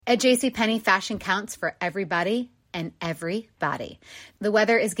At JCPenney, fashion counts for everybody and everybody. The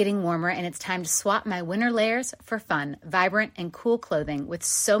weather is getting warmer and it's time to swap my winter layers for fun, vibrant, and cool clothing. With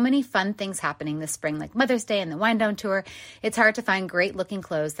so many fun things happening this spring, like Mother's Day and the Wind Down Tour, it's hard to find great looking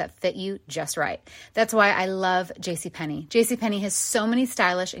clothes that fit you just right. That's why I love JCPenney. JCPenney has so many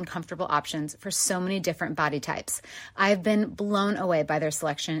stylish and comfortable options for so many different body types. I've been blown away by their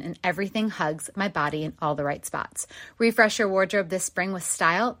selection, and everything hugs my body in all the right spots. Refresh your wardrobe this spring with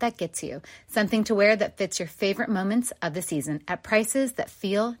style that gets you. Something to wear that fits your favorite moments of the season at prices that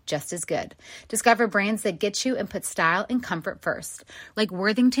feel just as good. Discover brands that get you and put style and comfort first, like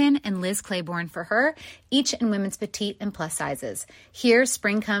Worthington and Liz Claiborne for her, each in women's petite and plus sizes. Here,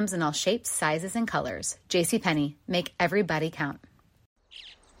 spring comes in all shapes, sizes, and colors. JCPenney, make everybody count.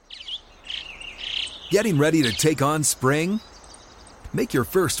 Getting ready to take on spring? Make your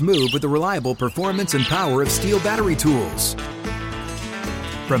first move with the reliable performance and power of Steel battery tools.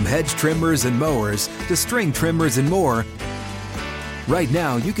 From hedge trimmers and mowers to string trimmers and more, right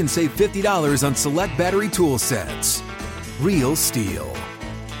now you can save $50 on select battery tool sets. Real Steel.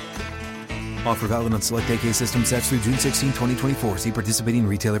 Offer valid on select AK system sets through June 16, 2024. See participating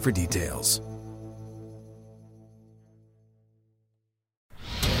retailer for details.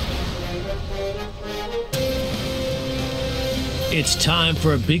 It's time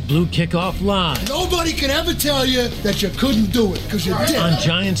for a Big Blue Kickoff Live. Nobody can ever tell you that you couldn't do it, because you did. On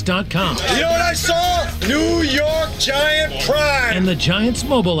Giants.com. You know what I saw? New York Giant Pride. And the Giants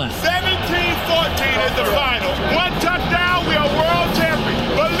mobile app. 17-14 is the final. One touchdown, we are world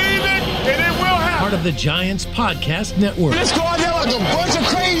champions. Believe it, and it will happen. Part of the Giants Podcast Network. Let's go out there like a bunch of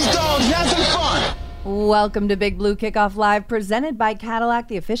crazy dogs. Have some fun. Welcome to Big Blue Kickoff Live, presented by Cadillac,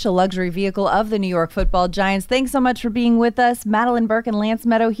 the official luxury vehicle of the New York Football Giants. Thanks so much for being with us. Madeline Burke and Lance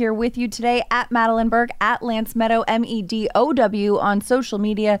Meadow here with you today, at Madeline Burke, at Lance Meadow, MEDOW on social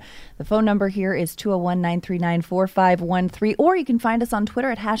media. The phone number here is 201-939-4513, or you can find us on Twitter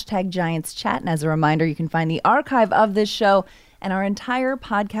at #GiantsChat. And as a reminder, you can find the archive of this show and our entire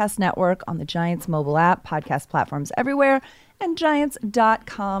podcast network on the Giants mobile app, podcast platforms everywhere, and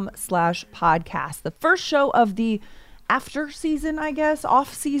Giants.com/podcast. The first show of the after season, I guess,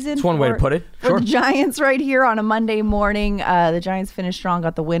 off season. That's one way to put it. For the Giants right here on a Monday morning. The Giants finished strong,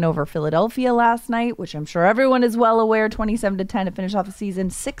 got the win over Philadelphia last night, which I'm sure everyone is well aware, 27-10 to finish off the season,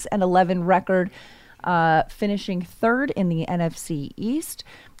 6-11 record. Finishing third in the NFC East,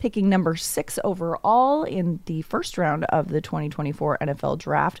 picking number 6 overall in the first round of the 2024 NFL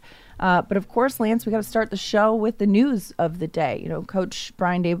Draft. But of course, Lance, we got to start the show with the news of the day. You know, Coach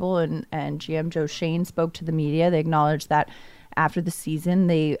Brian Daboll and GM Joe Schoen spoke to the media. They acknowledged that after the season,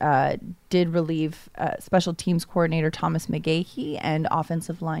 they did relieve special teams coordinator Thomas McGahee and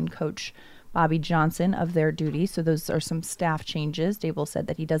offensive line coach Bobby Johnson of their duties. So those are some staff changes. Daboll said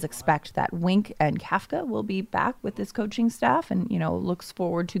that he does expect that Wink and Kafka will be back with this coaching staff, and, you know, looks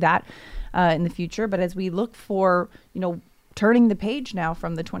forward to that in the future. But as we look for, you know, turning the page now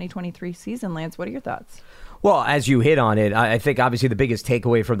from the 2023 season, Lance, what are your thoughts? Well, as you hit on it, I think obviously the biggest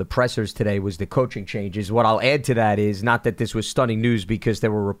takeaway from the pressers today was the coaching changes. What I'll add to that is not that this was stunning news, because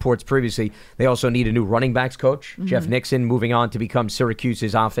there were reports previously. They also need a new running backs coach. Mm-hmm. Jeff Nixon moving on to become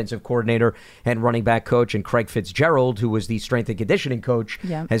Syracuse's offensive coordinator and running back coach. And Craig Fitzgerald, who was the strength and conditioning coach,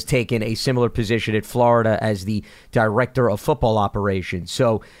 has taken a similar position at Florida as the director of football operations.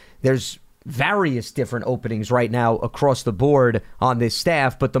 So there's various different openings right now across the board on this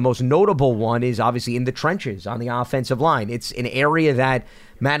staff, but the most notable one is obviously in the trenches on the offensive line. It's an area that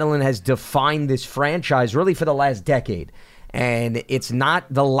Madeline has defined this franchise really for the last decade. And it's not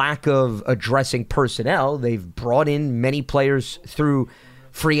the lack of addressing personnel. They've brought in many players through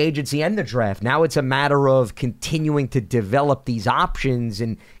free agency and the draft. Now it's a matter of continuing to develop these options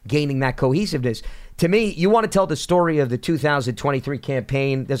and gaining that cohesiveness. To me, you want to tell the story of the 2023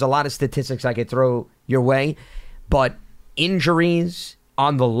 campaign. There's a lot of statistics I could throw your way, but injuries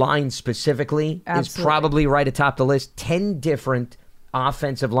on the line specifically is probably right atop the list. 10 different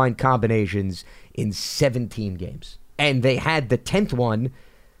offensive line combinations in 17 games. And they had the 10th one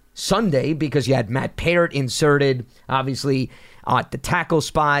Sunday because you had Matt Peart inserted, obviously, at the tackle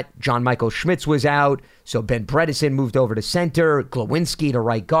spot. John Michael Schmitz was out, so Ben Bredesen moved over to center, Glowinski to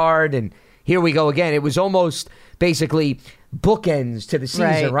right guard, and here we go again. It was almost basically bookends to the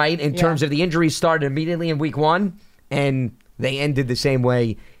season, right? In terms of the injuries started immediately in week 1, and they ended the same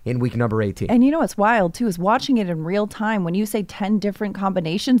way in week number 18. And you know what's wild, too, is watching it in real time. When you say 10 different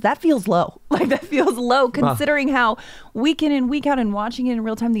combinations, that feels low. Like, that feels low considering how week in and week out and watching it in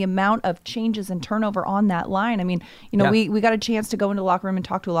real time, the amount of changes and turnover on that line. I mean, we got a chance to go into the locker room and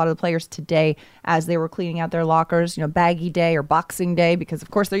talk to a lot of the players today as they were cleaning out their lockers, baggy day or boxing day, because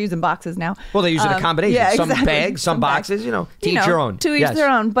of course they're using boxes now. Well, they're using a combination. Yeah, some exactly. bags, some boxes, to each your own. To each their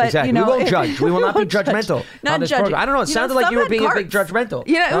own. But, exactly. We won't judge. We will not be judgmental on this program. I don't know. It sounded like you were being a big judgmental.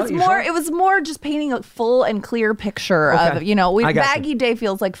 It was more just painting a full and clear picture of, baggy day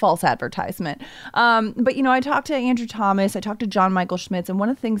feels like false advertisement. But, I talked to Andrew Thomas, I talked to John Michael Schmitz, and one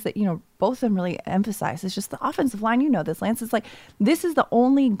of the things that, both of them really emphasize is just the offensive line. You know this, Lance. It's like, this is the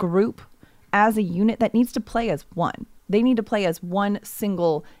only group as a unit that needs to play as one. They need to play as one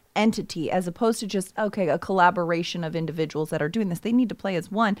single entity as opposed to just, a collaboration of individuals that are doing this. They need to play as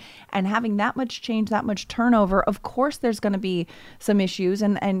one. And having that much change, that much turnover, of course there's going to be some issues.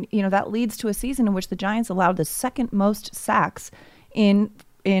 And that leads to a season in which the Giants allowed the second most sacks in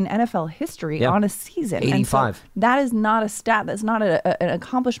NFL history on a season. 85. And so that is not a stat. That's not an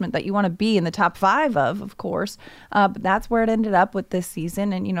accomplishment that you want to be in the top 5 of course. But that's where it ended up with this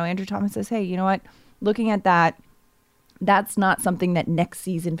season. And, Andrew Thomas says, hey, you know what? Looking at that, that's not something that next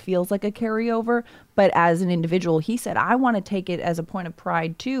season feels like a carryover. But as an individual, he said, I want to take it as a point of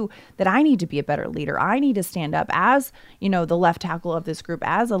pride, too, that I need to be a better leader. I need to stand up as, the left tackle of this group,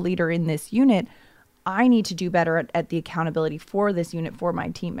 as a leader in this unit. I need to do better at the accountability for this unit, for my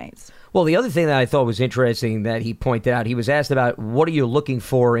teammates. Well, the other thing that I thought was interesting that he pointed out, he was asked about what are you looking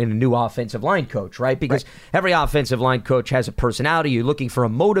for in a new offensive line coach, right? Because every offensive line coach has a personality. You're looking for a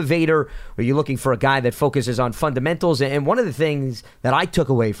motivator, or you're looking for a guy that focuses on fundamentals. And one of the things that I took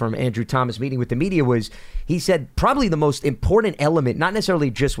away from Andrew Thomas meeting with the media was he said probably the most important element, not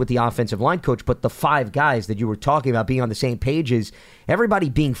necessarily just with the offensive line coach, but the 5 guys that you were talking about being on the same page, is everybody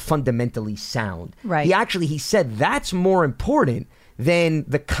being fundamentally sound. Right. He said that's more important than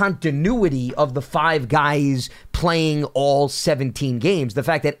the continuity of the 5 guys playing all 17 games. The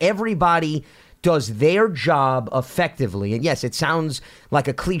fact that everybody does their job effectively. And yes, it sounds like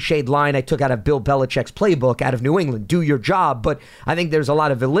a cliched line I took out of Bill Belichick's playbook out of New England, do your job. But I think there's a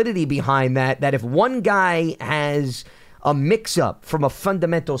lot of validity behind that if one guy has a mix-up from a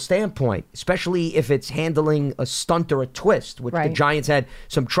fundamental standpoint, especially if it's handling a stunt or a twist, which the Giants had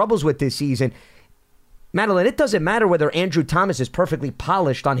some troubles with this season. Madeline, it doesn't matter whether Andrew Thomas is perfectly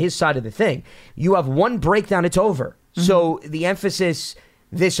polished on his side of the thing. You have one breakdown, it's over. Mm-hmm. So the emphasis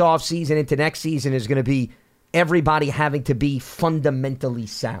this offseason into next season is going to be everybody having to be fundamentally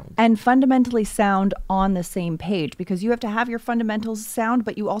sound. And fundamentally sound on the same page, because you have to have your fundamentals sound,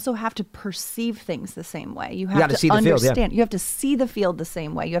 but you also have to perceive things the same way. You have to see understand. The field, You have to see the field the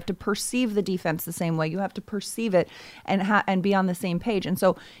same way. You have to perceive the defense the same way. You have to perceive it and be on the same page. And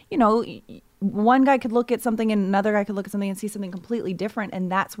so, one guy could look at something and another guy could look at something and see something completely different,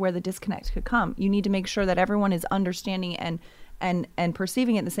 and that's where the disconnect could come. You need to make sure that everyone is understanding and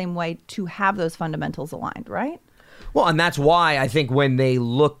perceiving it the same way to have those fundamentals aligned, right? Well, and that's why I think when they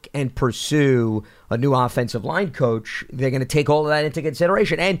look and pursue a new offensive line coach, they're going to take all of that into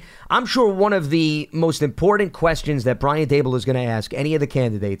consideration. And I'm sure one of the most important questions that Brian Daboll is going to ask any of the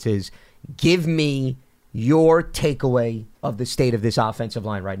candidates is, give me your takeaway of the state of this offensive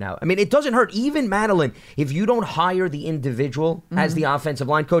line right now. I mean, it doesn't hurt. Even Madeline, if you don't hire the individual as the offensive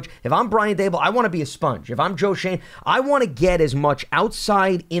line coach, if I'm Brian Daboll, I want to be a sponge. If I'm Joe Schoen, I want to get as much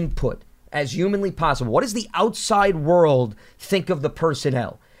outside input as humanly possible. What does the outside world think of the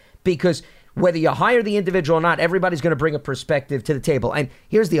personnel? Because whether you hire the individual or not, everybody's going to bring a perspective to the table. And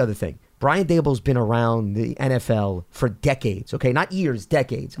here's the other thing. Brian Daboll's been around the NFL for decades, okay? Not years,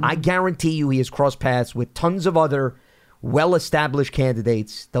 decades. I guarantee you he has crossed paths with tons of other well-established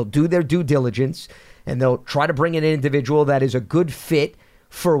candidates. They'll do their due diligence, and they'll try to bring in an individual that is a good fit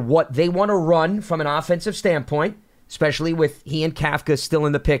for what they want to run from an offensive standpoint, especially with he and Kafka still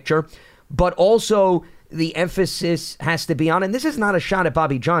in the picture. But also the emphasis has to be on, and this is not a shot at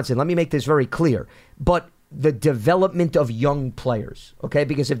Bobby Johnson, let me make this very clear, but the development of young players, okay?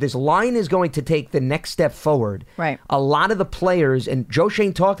 Because if this line is going to take the next step forward, right, a lot of the players, and Joe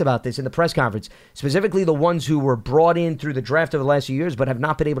Schoen talked about this in the press conference, specifically the ones who were brought in through the draft over the last few years but have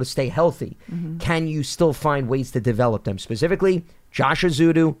not been able to stay healthy, can you still find ways to develop them? Specifically, Josh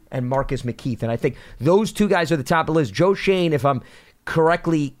Azudu and Marcus McKeith. And I think those two guys are the top of the list. Joe Schoen, if I'm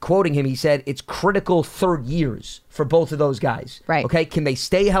correctly quoting him, he said it's critical third years for both of those guys. Right. Okay, can they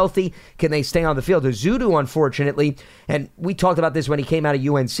stay healthy? Can they stay on the field? Azudu, unfortunately, and we talked about this when he came out of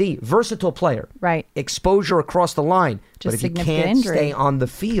UNC, versatile player. Right. Exposure across the line. Just but if you can't injury. stay on the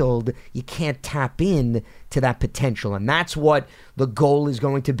field, you can't tap in to that potential. And that's what the goal is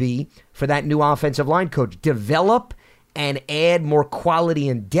going to be for that new offensive line coach. Develop and add more quality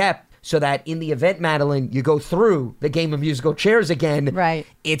and depth so that in the event, Madeline, you go through the game of musical chairs again, right?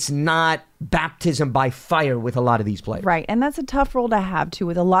 It's not baptism by fire with a lot of these players. Right, and that's a tough role to have, too,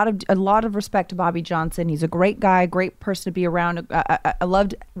 with a lot of respect to Bobby Johnson. He's a great guy, great person to be around. I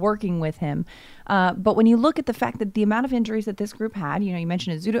loved working with him. But when you look at the fact that the amount of injuries that this group had, you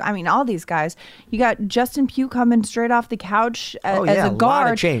mentioned Azudu, I mean, all these guys, you got Justin Pugh coming straight off the couch as a guard.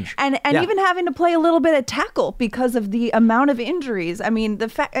 Lot of change. And even having to play a little bit of tackle because of the amount of injuries. I mean, the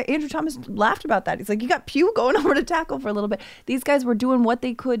fact Andrew Thomas laughed about that. He's like, you got Pugh going over to tackle for a little bit. These guys were doing what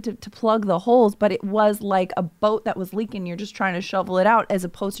they could to plug the holes, but it was like a boat that was leaking. You're just trying to shovel it out as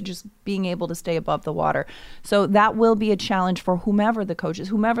opposed to just being able to stay above the water. So that will be a challenge for whomever the coach is.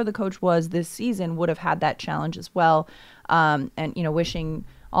 Whomever the coach was this season would have had that challenge as well. And, wishing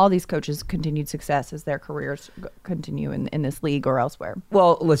all these coaches continued success as their careers continue in this league or elsewhere.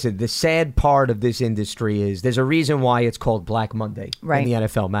 Well, listen, the sad part of this industry is there's a reason why it's called Black Monday in the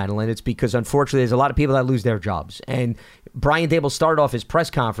NFL, Madeline. It's because, unfortunately, there's a lot of people that lose their jobs. And Brian Dable started off his press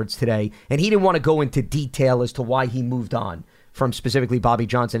conference today, and he didn't want to go into detail as to why he moved on from specifically Bobby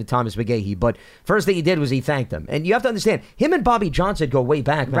Johnson and Thomas McGahee. But first thing he did was he thanked them. And you have to understand, him and Bobby Johnson go way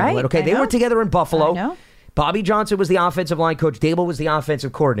back, Madeline. Right, okay, they were together in Buffalo. I know. Bobby Johnson was the offensive line coach. Dable was the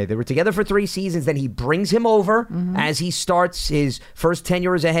offensive coordinator. They were together for 3 seasons. Then he brings him over as he starts his first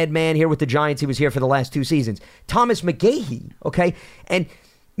tenure as a head man here with the Giants. He was here for the last 2 seasons. Thomas McGahee, okay? And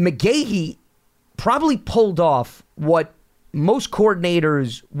McGahee probably pulled off what most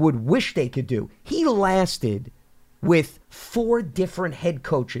coordinators would wish they could do. He lasted with 4 different head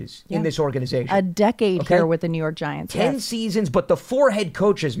coaches in this organization. A decade here with the New York Giants. 10 seasons, but the 4 head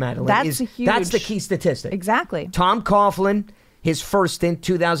coaches, Madeline, that's the key statistic. Exactly. Tom Coughlin, his first stint,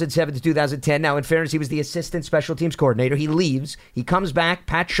 2007 to 2010. Now, in fairness, he was the assistant special teams coordinator. He leaves. He comes back.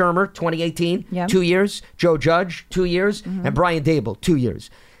 Pat Shurmur, 2018, 2 years. Joe Judge, 2 years. And Brian Dable, 2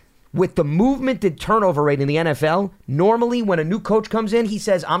 years. With the movement and turnover rate in the NFL, normally when a new coach comes in, he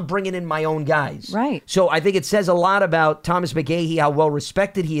says, I'm bringing in my own guys. Right. So I think it says a lot about Thomas McGahee, how well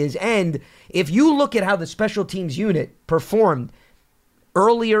respected he is. And if you look at how the special teams unit performed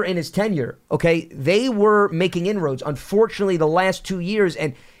earlier in his tenure, okay, they were making inroads. Unfortunately, the last 2 years,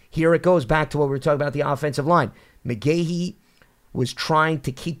 and here it goes back to what we were talking about, the offensive line. McGahee was trying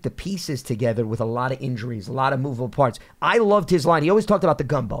to keep the pieces together with a lot of injuries, a lot of movable parts. I loved his line. He always talked about the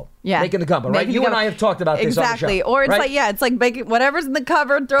gumbo. Yeah. Making the gumbo, right? You and I have talked about this on the show. Exactly. Or it's it's like making whatever's in the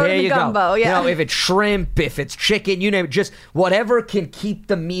cupboard, throw it in the gumbo. Go. Yeah. If it's shrimp, if it's chicken, you name it, just whatever can keep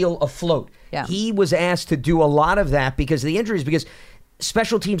the meal afloat. Yeah. He was asked to do a lot of that because of the injuries, because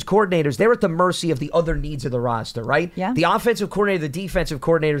special teams coordinators, they're at the mercy of the other needs of the roster, right? Yeah. The offensive coordinator, the defensive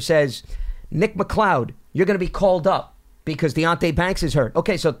coordinator says, Nick McLeod, you're going to be called up because Deonte Banks is hurt.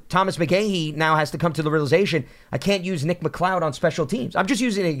 Okay, so Thomas McGahee now has to come to the realization, I can't use Nick McLeod on special teams. I'm just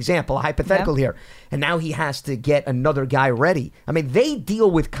using an example, a hypothetical here. And now he has to get another guy ready. I mean, they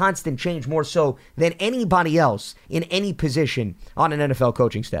deal with constant change more so than anybody else in any position on an NFL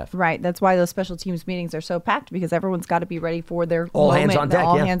coaching staff. Right. That's why those special teams meetings are so packed, because everyone's got to be ready for their all moment. Hands on deck.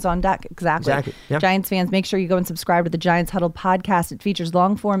 All hands on deck. Exactly. Yeah. Giants fans, make sure you go and subscribe to the Giants Huddle podcast. It features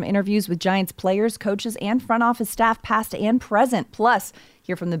long-form interviews with Giants players, coaches, and front office staff, past and present. Plus,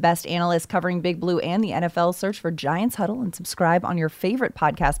 hear from the best analysts covering Big Blue and the NFL. Search for Giants Huddle and subscribe on your favorite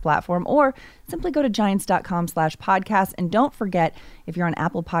podcast platform, or simply go to giants.com/podcast. And don't forget, if you're on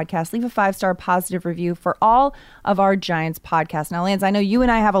Apple Podcasts, leave a 5-star positive review for all of our Giants podcasts. Now, Lance, I know you and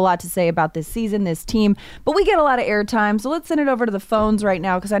I have a lot to say about this season, this team, but we get a lot of airtime. So let's send it over to the phones right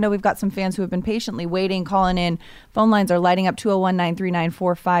now, because I know we've got some fans who have been patiently waiting, calling in. Phone lines are lighting up,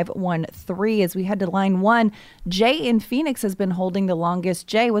 201-939-4513. As we head to line 1, Jay in Phoenix has been holding the longest.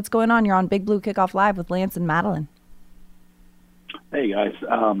 Jay, what's going on? You're on Big Blue Kickoff Live with Lance and Madeline. Hey, guys.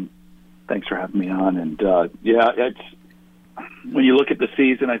 Thanks for having me on. And, it's when you look at the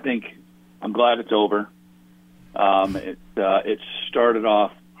season, I think I'm glad it's over. It started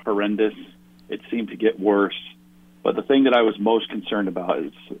off horrendous. It seemed to get worse. But the thing that I was most concerned about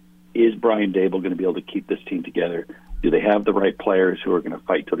is Brian Dable going to be able to keep this team together? Do they have the right players who are going to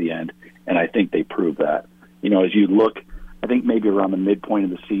fight till the end? And I think they proved that. As you look, I think maybe around the midpoint of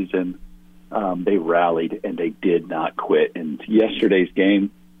the season, they rallied and they did not quit. And yesterday's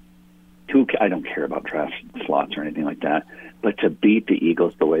game, I don't care about draft slots or anything like that, but to beat the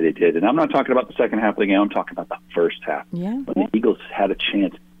Eagles the way they did, and I'm not talking about the second half of the game, I'm talking about the first half. Yeah. When the Eagles had a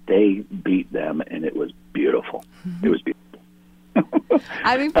chance, they beat them, and it was beautiful. It was beautiful.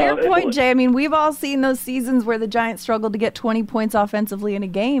 I mean, fair point, Jay. I mean, we've all seen those seasons where the Giants struggled to get 20 points offensively in a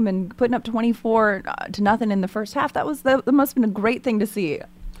game, and putting up 24-0 in the first half. That must have been a great thing to see.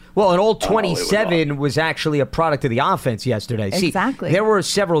 Well, and all 27 was actually a product of the offense yesterday. Exactly. See, there were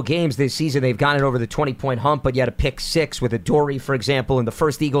several games this season they've gotten over the 20-point hump, but you had a pick six with Adoree, for example, in the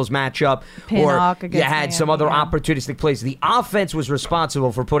first Eagles matchup. Pinnock or you had some other opportunistic plays. The offense was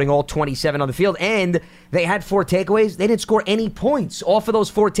responsible for putting all 27 on the field, and they had 4 takeaways. They didn't score any points off of those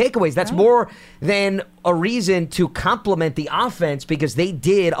 4 takeaways. That's more than a reason to compliment the offense because they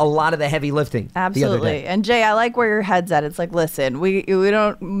did a lot of the heavy lifting. Absolutely. The other day. And Jay, I like where your head's at. It's like, listen, we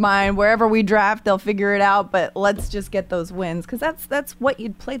don't mind wherever we draft, they'll figure it out, but let's just get those wins because that's what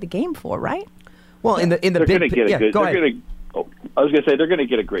you'd play the game for, right? Well, in the they're big, going to get a good. go They're ahead. going to. I was going to say they're going to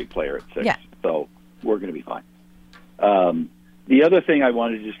get a great player at 6. Yeah. So we're going to be fine. The other thing I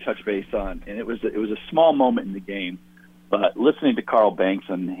wanted to just touch base on, and it was a small moment in the game, but listening to Carl Banks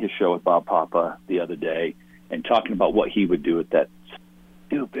on his show with Bob Papa the other day and talking about what he would do with that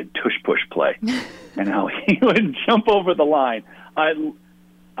stupid tush-push play and how he would jump over the line.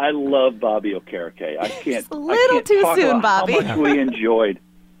 I love Bobby Okereke. I can't too talk soon, about Bobby. how much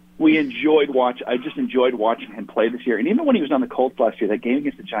we enjoyed watching. I just enjoyed watching him play this year. And even when he was on the Colts last year, that game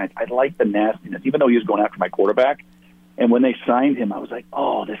against the Giants, I liked the nastiness, even though he was going after my quarterback. And when they signed him, I was like,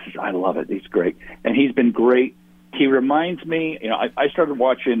 oh, I love it. He's great. And he's been great. He reminds me, I started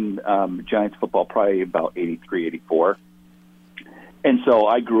watching Giants football probably about 83, 84. And so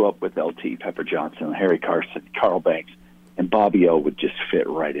I grew up with LT, Pepper Johnson, Harry Carson, Carl Banks, and Bobby O would just fit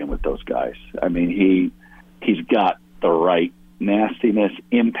right in with those guys. I mean, he's got the right nastiness,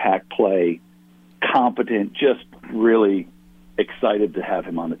 impact play, competent, just really excited to have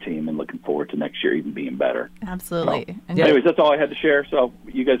him on the team and looking forward to next year even being better. Absolutely. So, anyways, that's all I had to share. So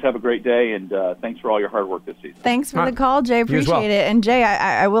you guys have a great day, and thanks for all your hard work this season. Thanks for the call, Jay. Appreciate it. And Jay,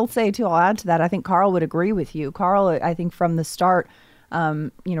 I will say, too, I'll add to that, I think Carl would agree with you. Carl, I think from the start,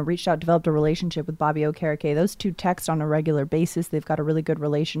 reached out, developed a relationship with Bobby Okereke. Those two text on a regular basis. They've got a really good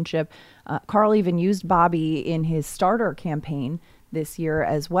relationship. Carl even used Bobby in his starter campaign this year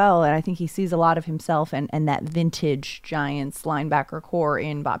as well, and I think he sees a lot of himself and that vintage Giants linebacker core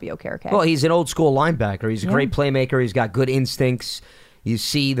in Bobby Okereke. Well, he's an old school linebacker. He's a great playmaker. He's got good instincts. You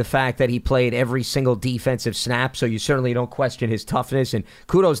see the fact that he played every single defensive snap, so you certainly don't question his toughness. And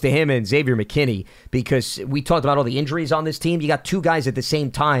kudos to him and Xavier McKinney, because we talked about all the injuries on this team. You got 2 guys at the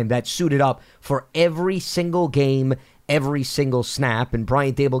same time that suited up for every single game, every single snap, and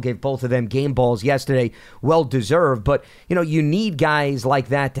Brian Dable gave both of them game balls yesterday, well deserved. But you need guys like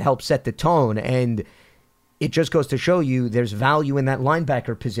that to help set the tone, and it just goes to show you there's value in that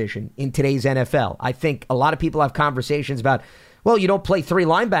linebacker position in today's NFL. I think a lot of people have conversations about, well, you don't play 3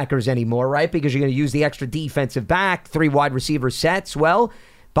 linebackers anymore, right? Because you're going to use the extra defensive back, 3 wide receiver sets. Well,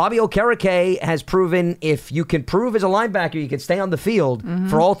 Bobby Okereke has proven if you can prove as a linebacker you can stay on the field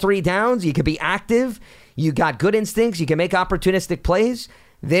for all 3 downs, you can be active, you got good instincts, you can make opportunistic plays,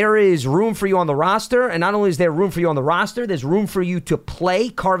 there is room for you on the roster. And not only is there room for you on the roster, there's room for you to play,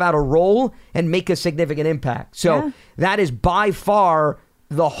 carve out a role, and make a significant impact. So that is by far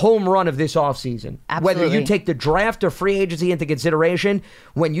the home run of this offseason. Absolutely. Whether you take the draft or free agency into consideration,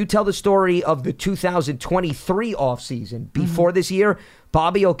 when you tell the story of the 2023 offseason before this year,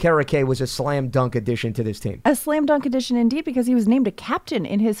 Bobby Okereke was a slam dunk addition to this team. A slam dunk addition indeed, because he was named a captain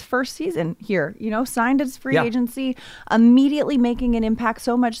in his first season here. Signed as free agency, immediately making an impact,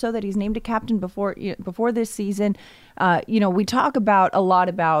 so much so that he's named a captain before this season. We talk a lot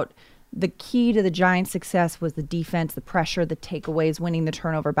about the key to the Giants' success was the defense, the pressure, the takeaways, winning the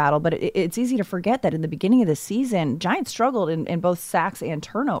turnover battle. But it's easy to forget that in the beginning of the season, Giants struggled in both sacks and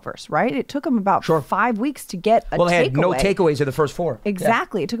turnovers, right? It took them about 5 weeks to get a takeaway. Well, they had no takeaways in the first 4.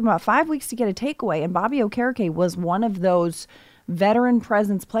 Exactly. Yeah. It took them about 5 weeks to get a takeaway. And Bobby Okereke was one of those veteran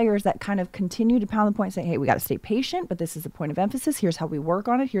presence players that kind of continue to pound the point, saying, hey, we got to stay patient, but this is a point of emphasis. Here's how we work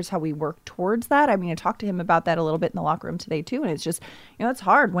on it. Here's how we work towards that. I mean, I talked to him about that a little bit in the locker room today too. And it's just, it's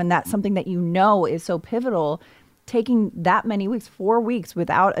hard when that's something that is so pivotal, taking that many weeks, 4 weeks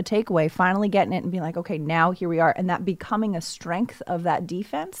without a takeaway, finally getting it and being like, okay, now here we are. And that becoming a strength of that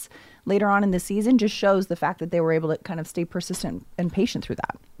defense later on in the season just shows the fact that they were able to kind of stay persistent and patient through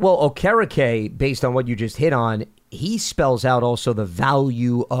that. Well, Okereke, based on what you just hit on, he spells out also the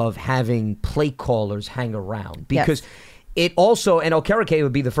value of having play callers hang around, because it also, and Okereke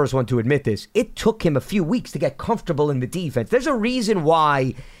would be the first one to admit this, it took him a few weeks to get comfortable in the defense. There's a reason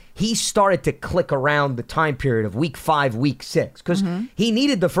why he started to click around the time period of week 5, week 6, because he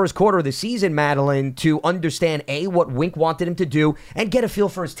needed the first quarter of the season, Madeline, to understand, A, what Wink wanted him to do, and get a feel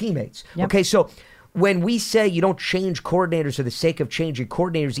for his teammates. Yep. Okay, so when we say you don't change coordinators for the sake of changing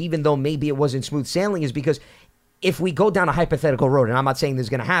coordinators, even though maybe it wasn't smooth sailing, is because if we go down a hypothetical road, and I'm not saying this is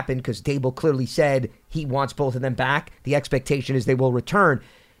going to happen because Dable clearly said he wants both of them back, the expectation is they will return.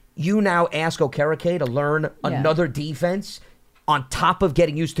 you now ask Okereke to learn another defense on top of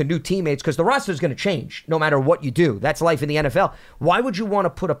getting used to new teammates, because the roster is going to change no matter what you do. That's life in the NFL. Why would you want to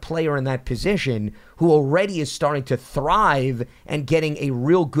put a player in that position who already is starting to thrive and getting a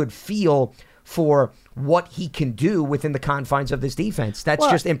real good feel for what he can do within the confines of this defense? That's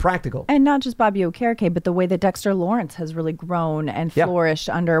just impractical. And not just Bobby Okereke, but the way that Dexter Lawrence has really grown and flourished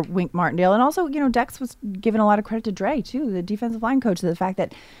under Wink Martindale. And also, Dex was given a lot of credit to Dre, too, the defensive line coach, the fact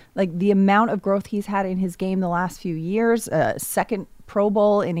that the amount of growth he's had in his game the last few years, second Pro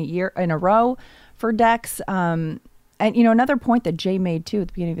Bowl in a row for Dex. And, another point that Jay made, too, at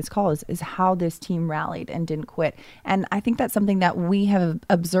the beginning of his call is how this team rallied and didn't quit. And I think that's something that we have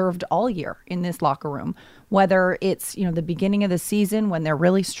observed all year in this locker room, whether it's, the beginning of the season when they're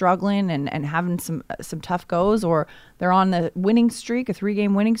really struggling and having some tough goes, or they're on the winning streak, a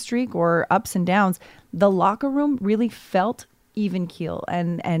 3-game winning streak, or ups and downs. The locker room really felt even keel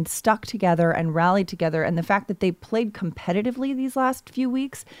and stuck together and rallied together. And the fact that they played competitively these last few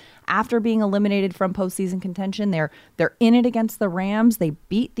weeks after being eliminated from postseason contention, they're in it against the Rams. They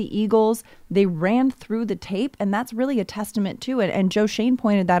beat the Eagles. They ran through the tape, and that's really a testament to it. And Joe Shane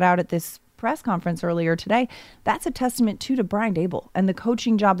pointed that out at this press conference earlier today. That's a testament to Brian Daboll and the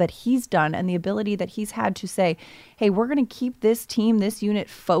coaching job that he's done and the ability that he's had to say, hey, we're going to keep this team, this unit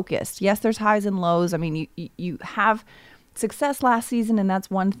focused. Yes, there's highs and lows. I mean, you have success last season, and that's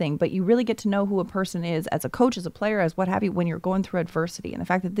one thing, but you really get to know who a person is as a coach, as a player, as what have you, when you're going through adversity. And the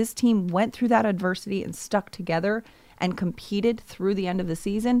fact that this team went through that adversity and stuck together and competed through the end of the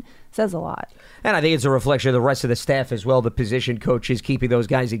season says a lot. And I think it's a reflection of the rest of the staff as well, the position coaches keeping those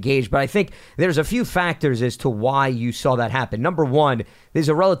guys engaged. But I think there's a few factors as to why you saw that happen. Number one, there's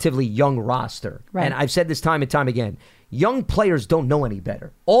a relatively young roster. Right. And I've said this time and time again. Young players don't know any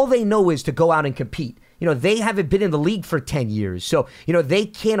better. All they know is to go out and compete. They haven't been in the league for 10 years. So, they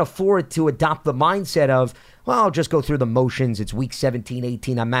can't afford to adopt the mindset of, well, I'll just go through the motions. It's week 17,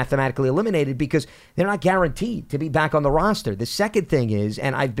 18. I'm mathematically eliminated, because they're not guaranteed to be back on the roster. The second thing is,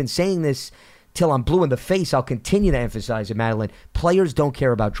 and I've been saying this till I'm blue in the face, I'll continue to emphasize it, Madeline, players don't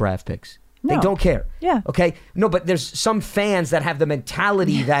care about draft picks. No. They don't care. Yeah. Okay? No, but there's some fans that have the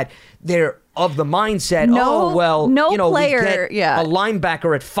mentality that they're of the mindset, player, we get a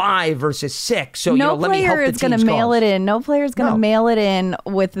linebacker at 5 versus 6, so let me help the team's cause. No player is going to mail it in. No player is going to mail it in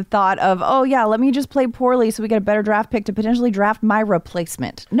with the thought of, let me just play poorly so we get a better draft pick to potentially draft my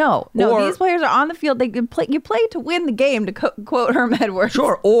replacement. No, these players are on the field. They can play. You play to win the game, to quote Herm Edwards.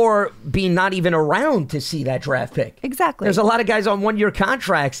 Sure, or be not even around to see that draft pick. Exactly. There's a lot of guys on one-year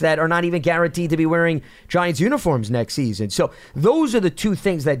contracts that are not even guaranteed to be wearing Giants uniforms next season. So those are the two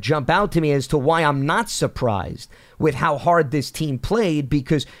things that jump out to me as to why I'm not surprised with how hard this team played,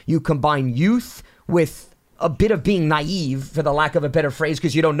 because you combine youth with a bit of being naive, for the lack of a better phrase,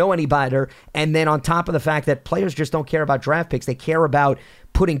 because you don't know any better, and then on top of the fact that players just don't care about draft picks. They care about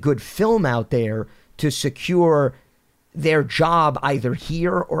putting good film out there to secure their job either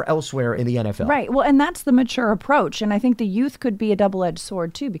here or elsewhere in the NFL. Right. Well, and that's the mature approach. And I think the youth could be a double-edged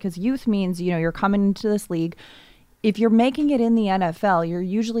sword, too, because youth means, you're coming into this league. If you're making it in the NFL, you're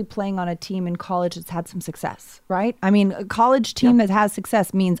usually playing on a team in college that's had some success, right? I mean, a college team that has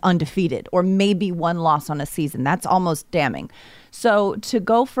success means undefeated or maybe one loss on a season. That's almost damning. So to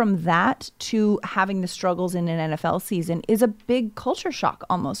go from that to having the struggles in an NFL season is a big culture shock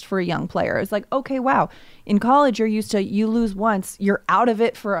almost for a young player. It's like, okay, wow. In college, you're used to, you lose once, you're out of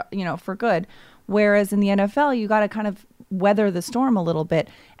it for good. Whereas in the NFL, you got to kind of weather the storm a little bit.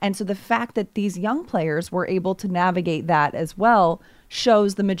 And so the fact that these young players were able to navigate that as well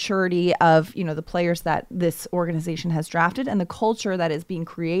shows the maturity of, the players that this organization has drafted and the culture that is being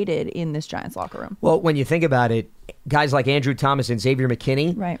created in this Giants locker room. Well, when you think about it, guys like Andrew Thomas and Xavier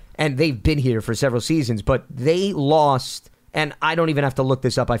McKinney, right, and they've been here for several seasons, but they lost, and I don't even have to look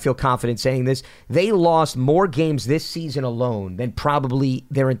this up, I feel confident saying this, they lost more games this season alone than probably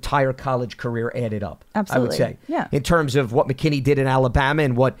their entire college career added up. Absolutely. I would say. Yeah. In terms of what McKinney did in Alabama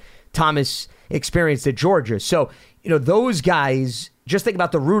and what Thomas experienced at Georgia. So, those guys, just think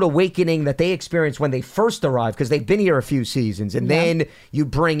about the rude awakening that they experienced when they first arrived, because they've been here a few seasons. And then you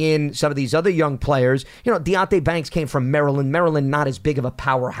bring in some of these other young players. Deontay Banks came from Maryland. Maryland, not as big of a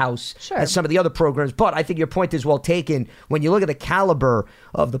powerhouse as some of the other programs. But I think your point is well taken. When you look at the caliber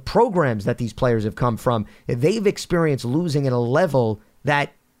of the programs that these players have come from, they've experienced losing at a level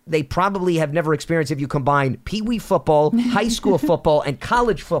that they probably have never experienced if you combine Pee Wee football, high school football, and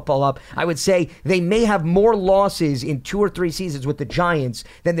college football up. I would say they may have more losses in 2 or 3 seasons with the Giants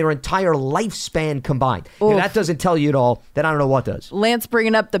than their entire lifespan combined. If that doesn't tell you at all, then I don't know what does. Lance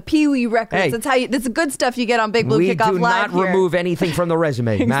bringing up the Pee Wee records. Hey, That's the good stuff you get on Big Blue Kickoff Live. We do not remove anything from the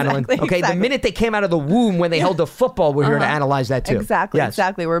resume, Madeline. Okay, the minute they came out of the womb when they held the football, we're here to analyze that too. Exactly.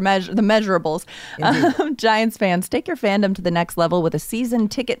 We're the measurables. Giants fans, take your fandom to the next level with a season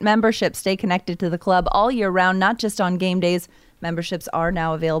ticket membership. Stay connected to the club all year round, not just on game days. Memberships are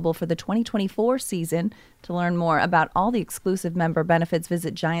now available for the 2024 season. To learn more about all the exclusive member benefits,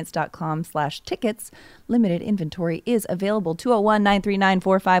 visit giants.com/tickets. Limited inventory is available.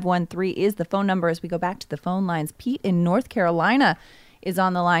 201-939-4513 is the phone number. As we go back to the phone lines, Pete in North Carolina is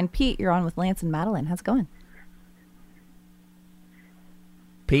on the line. Pete, you're on with Lance and Madeline. How's it going?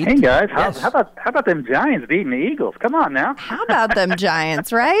 Pete? Hey guys, how about them Giants beating the Eagles? Come on now. How about them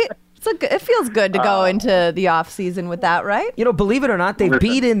Giants, right? It feels good to go into the off season with that, right? You know, believe it or not, they've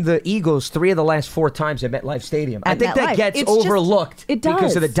beaten the Eagles 3 of the last 4 times at MetLife Stadium. I think that gets overlooked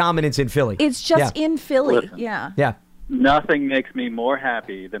because of the dominance in Philly. It's just in Philly. Listen, yeah. Nothing makes me more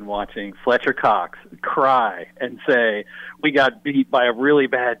happy than watching Fletcher Cox cry and say, we got beat by a really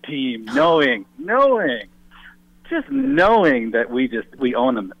bad team, knowing that we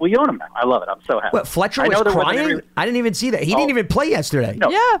own them. We own them now. I love it. I'm so happy. What, Fletcher was crying? I didn't even see that. He didn't even play yesterday. No.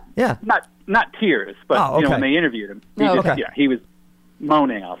 Yeah. Not tears, but when they interviewed him, he was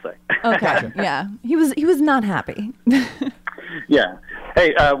moaning, I'll say. Okay. Yeah. He was not happy. Yeah.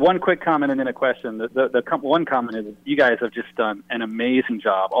 Hey, one quick comment and then a question. The one comment is you guys have just done an amazing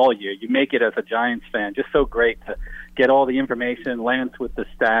job all year. You make it as a Giants fan just so great to get all the information, Lance with the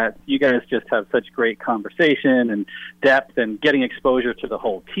stats. You guys just have such great conversation and depth and getting exposure to the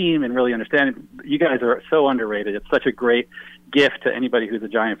whole team and really understanding. You guys are so underrated. It's such a great gift to anybody who's a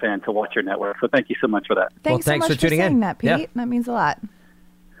Giant fan to watch your network. So thank you so much for that. Thanks so much for tuning in. That, Pete. Yeah. That means a lot.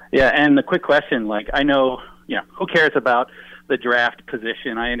 Yeah, and the quick question, I know, who cares about the draft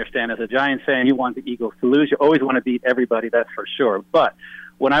position? I understand as a Giants fan, you want the Eagles to lose. You always want to beat everybody, that's for sure. But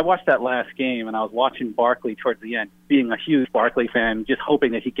when I watched that last game and I was watching Barkley towards the end, being a huge Barkley fan, just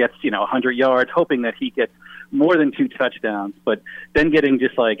hoping that he gets, 100 yards, hoping that he gets more than 2 touchdowns, but then getting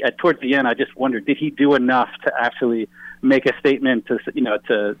just towards the end, I just wondered, did he do enough to actually make a statement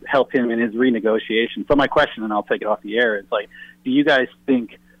to help him in his renegotiation? So my question, and I'll take it off the air, is do you guys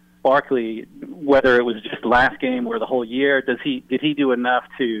think Barkley, whether it was just last game or the whole year, did he do enough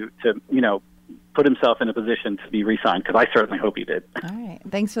to put himself in a position to be re-signed? Because I certainly hope he did. All right.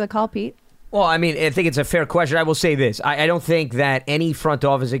 Thanks for the call, Pete. Well, I mean, I think it's a fair question. I will say this. I don't think that any front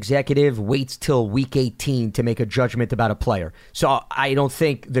office executive waits till week 18 to make a judgment about a player. So I don't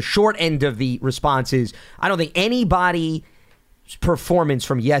think the short end of the response is I don't think anybody's performance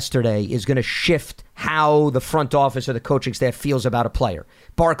from yesterday is going to shift how the front office or the coaching staff feels about a player,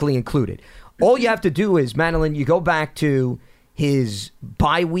 Barkley included. All you have to do is, Madeline, you go back to his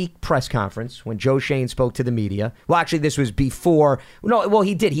bye-week press conference when Joe Shane spoke to the media. Well, actually, this was before. No, well,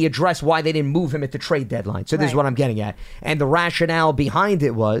 he did. He addressed why they didn't move him at the trade deadline. So this is what I'm getting at. And the rationale behind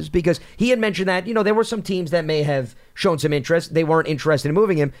it was because he had mentioned that, there were some teams that may have shown some interest. They weren't interested in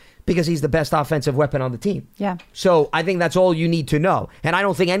moving him because he's the best offensive weapon on the team. Yeah. So I think that's all you need to know. And I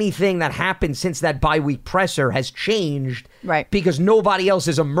don't think anything that happened since that bye-week presser has changed. Right. Because nobody else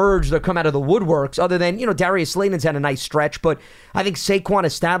has emerged or come out of the woodworks other than, Darius Slayton's had a nice stretch. But I think Saquon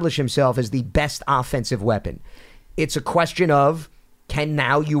established himself as the best offensive weapon. It's a question of, can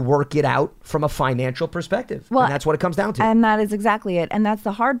now you work it out from a financial perspective? Well, and that's what it comes down to. And that is exactly it. And that's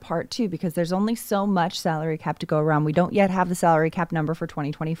the hard part, too, because there's only so much salary cap to go around. We don't yet have the salary cap number for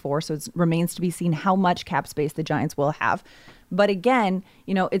 2024, so it remains to be seen how much cap space the Giants will have. But again,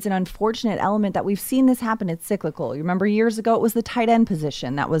 it's an unfortunate element that we've seen this happen. It's cyclical. You remember years ago, it was the tight end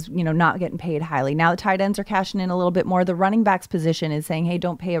position that was, not getting paid highly. Now the tight ends are cashing in a little bit more. The running backs position is saying, hey,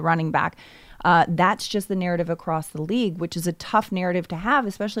 don't pay a running back. That's just the narrative across the league, which is a tough narrative to have,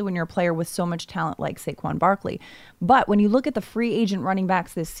 especially when you're a player with so much talent like Saquon Barkley. But when you look at the free agent running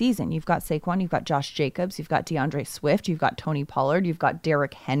backs this season, you've got Saquon, you've got Josh Jacobs, you've got DeAndre Swift, you've got Tony Pollard, you've got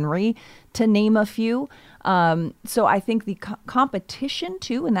Derrick Henry, to name a few. So I think the competition,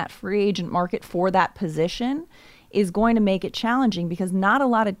 too, in that free agent market for that position is going to make it challenging because not a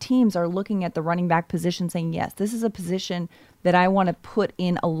lot of teams are looking at the running back position saying, yes, this is a position that I want to put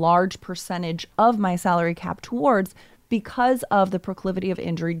in a large percentage of my salary cap towards because of the proclivity of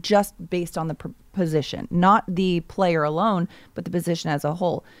injury just based on the position, not the player alone, but the position as a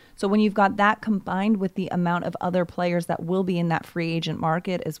whole. So when you've got that combined with the amount of other players that will be in that free agent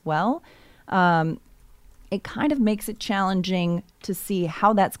market as well, it kind of makes it challenging to see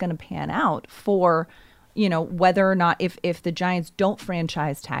how that's going to pan out for, whether or not if the Giants don't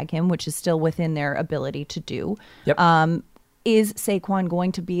franchise tag him, which is still within their ability to do. Yep. Is Saquon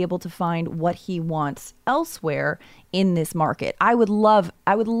going to be able to find what he wants elsewhere in this market? I would love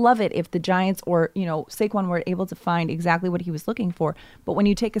it if the Giants or, Saquon were able to find exactly what he was looking for. But when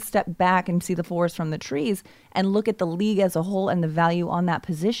you take a step back and see the forest from the trees and look at the league as a whole and the value on that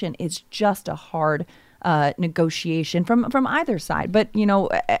position, it's just a hard negotiation from either side. But,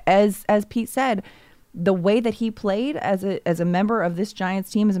 as Pete said, the way that he played as a member of this Giants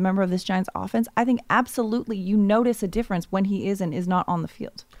team, as a member of this Giants offense, I think absolutely you notice a difference when he is and is not on the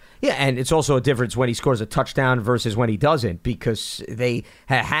field. Yeah, and it's also a difference when he scores a touchdown versus when he doesn't, because they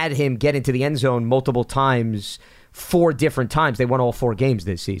had him get into the end zone multiple times, 4 different times. They won all 4 games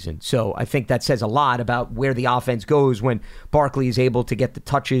this season. So I think that says a lot about where the offense goes when Barkley is able to get the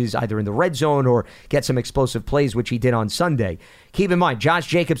touches either in the red zone or get some explosive plays, which he did on Sunday. Keep in mind, Josh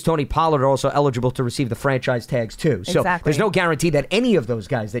Jacobs, Tony Pollard are also eligible to receive the franchise tags too. So there's no guarantee that any of those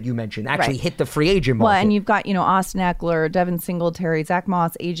guys that you mentioned actually hit the free agent market. Well, and you've got, Austin Eckler, Devin Singletary, Zach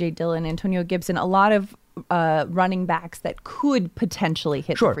Moss, A.J. Dillon, Antonio Gibson, a lot of running backs that could potentially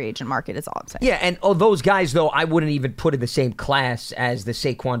hit the free agent market is all I'm saying. Yeah, and those guys, though, I wouldn't even put in the same class as the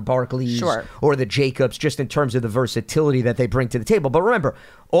Saquon Barkleys or the Jacobs, just in terms of the versatility that they bring to the table. But remember,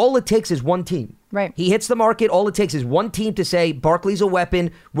 all it takes is one team. Right. He hits the market. All it takes is one team to say, Barkley's a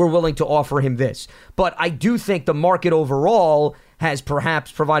weapon. We're willing to offer him this. But I do think the market overall has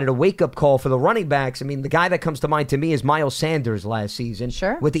perhaps provided a wake-up call for the running backs. I mean, the guy that comes to mind to me is Miles Sanders last season.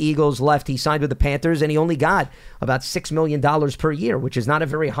 Sure. With the Eagles left, he signed with the Panthers, and he only got about $6 million per year, which is not a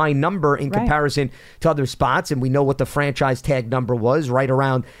very high number in comparison to other spots. And we know what the franchise tag number was, right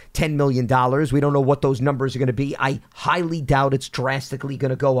around $10 million. We don't know what those numbers are going to be. I highly doubt it's drastically going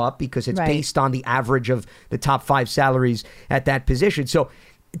to go up because it's based on the average of the top 5 salaries at that position. So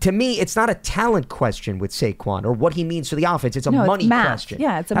to me, it's not a talent question with Saquon or what he means to the offense. It's a money question.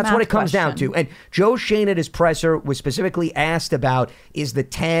 Yeah, it's a That's math what it comes question. down to. And Joe Shane at his presser was specifically asked about, is the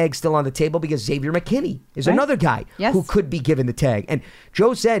tag still on the table? Because Xavier McKinney is another guy who could be given the tag. And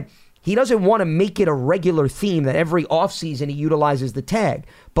Joe said he doesn't want to make it a regular theme that every offseason he utilizes the tag.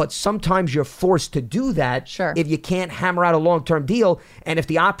 But sometimes you're forced to do that if you can't hammer out a long-term deal. And if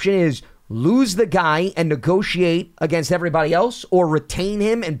the option is lose the guy and negotiate against everybody else or retain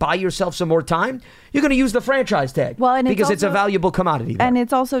him and buy yourself some more time, you're going to use the franchise tag because it's a valuable commodity there. And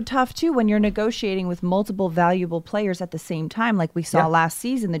it's also tough, too, when you're negotiating with multiple valuable players at the same time. Like we saw last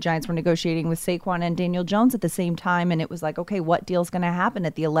season, the Giants were negotiating with Saquon and Daniel Jones at the same time. And it was like, okay, what deal's going to happen?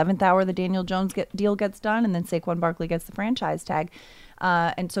 At the 11th hour, the Daniel Jones deal gets done, and then Saquon Barkley gets the franchise tag.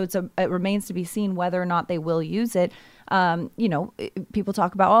 And so it remains to be seen whether or not they will use it. People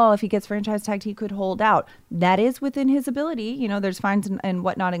talk about, if he gets franchise tagged, he could hold out. That is within his ability. There's fines and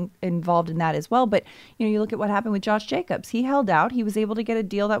whatnot involved in that as well. But, you look at what happened with Josh Jacobs. He held out. He was able to get a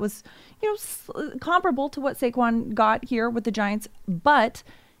deal that was, comparable to what Saquon got here with the Giants. But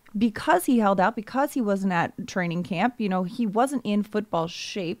because he held out, because he wasn't at training camp, he wasn't in football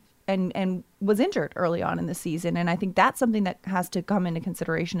shape and was injured early on in the season. And I think that's something that has to come into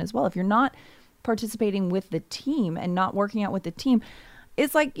consideration as well. If you're not participating with the team and not working out with the team,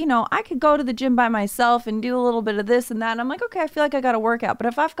 it's like, I could go to the gym by myself and do a little bit of this and that. And I'm like, okay, I feel like I got to work out. But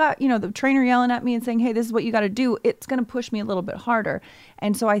if I've got, the trainer yelling at me and saying, hey, this is what you got to do, it's going to push me a little bit harder.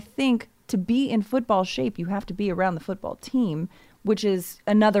 And so I think to be in football shape, you have to be around the football team, which is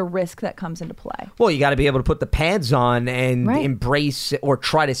another risk that comes into play. Well, you got to be able to put the pads on and embrace or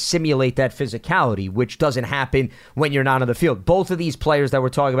try to simulate that physicality, which doesn't happen when you're not on the field. Both of these players that we're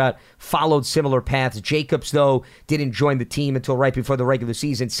talking about followed similar paths. Jacobs, though, didn't join the team until right before the regular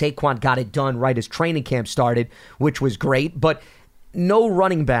season. Saquon got it done right as training camp started, which was great. But no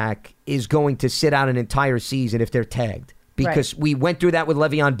running back is going to sit out an entire season if they're tagged. Because we went through that with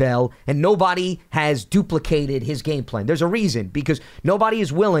Le'Veon Bell, and nobody has duplicated his game plan. There's a reason, because nobody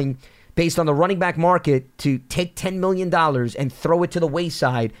is willing, based on the running back market, to take $10 million and throw it to the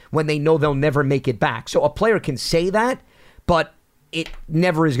wayside when they know they'll never make it back. So a player can say that, but it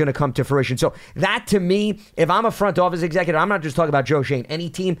never is going to come to fruition. So that, to me, if I'm a front office executive, I'm not just talking about Joe Shane, any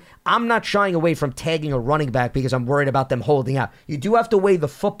team, I'm not shying away from tagging a running back because I'm worried about them holding out. You do have to weigh the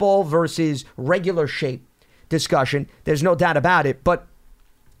football versus regular shape discussion. There's no doubt about it. But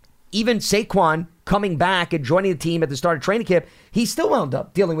even Saquon coming back and joining the team at the start of training camp, he still wound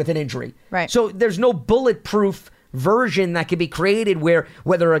up dealing with an injury. Right. So there's no bulletproof version that can be created where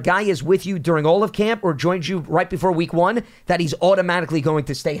whether a guy is with you during all of camp or joins you right before week one, that he's automatically going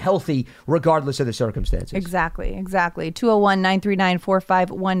to stay healthy regardless of the circumstances. Exactly.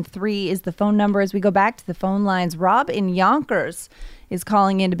 201-939-4513 is the phone number as we go back to the phone lines. Rob in Yonkers is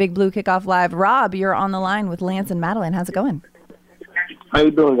calling in to Big Blue Kickoff Live. Rob, you're on the line with Lance and Madeline. How's it going? How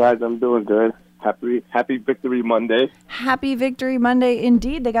you doing, guys? I'm doing good. Happy Victory Monday. Happy Victory Monday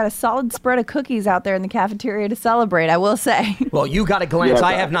indeed. They got a solid spread of cookies out there in the cafeteria to celebrate, I will say. Well, you got a glance. Yeah,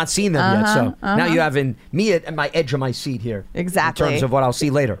 I have not seen them yet, so now you have me at my edge of my seat here. Exactly. In terms of what I'll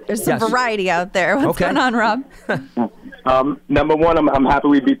see later. There's some variety out there. What's going on, Rob? Number one, I'm happy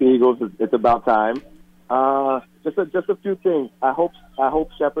we beat the Eagles. It's about time. Just a few things. I hope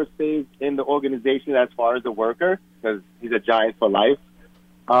Shepard stays in the organization as far as a worker because he's a Giant for life.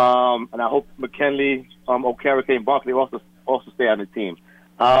 And I hope McKinley, Okereke, and Barkley also stay on the team.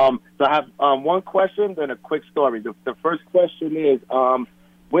 So I have one question, then a quick story. The first question is,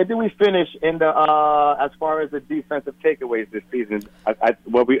 where did we finish in the as far as the defensive takeaways this season?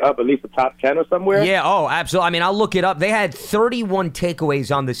 Were we up at least the top 10 or somewhere? Yeah, absolutely. I mean, I'll look it up. They had 31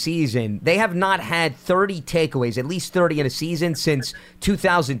 takeaways on the season. They have not had 30 takeaways, at least 30 in a season, since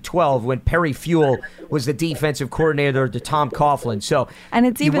 2012 when Perry Fuel was the defensive coordinator to Tom Coughlin. So and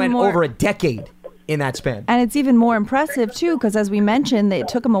it's even went more over a decade in that span. And it's even more impressive, too, because as we mentioned, it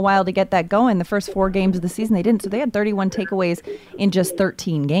took them a while to get that going. The first 4 games of the season, they didn't. So they had 31 takeaways in just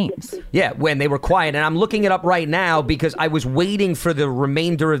 13 games. Yeah, when they were quiet. And I'm looking it up right now because I was waiting for the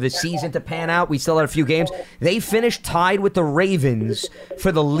remainder of the season to pan out. We still had a few games. They finished tied with the Ravens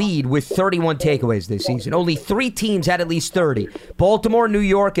for the lead with 31 takeaways this season. Only 3 teams had at least 30. Baltimore, New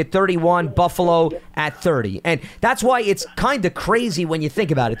York at 31, Buffalo at 30. And that's why it's kind of crazy when you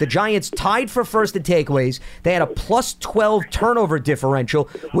think about it. The Giants tied for first in takeaways. They had a plus 12 turnover differential,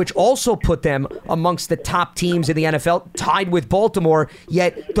 which also put them amongst the top teams in the NFL, tied with Baltimore.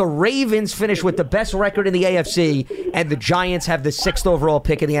 Yet the Ravens finished with the best record in the AFC, and the Giants have the 6th overall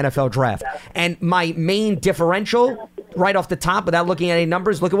pick in the NFL draft. And my main differential, right off the top, without looking at any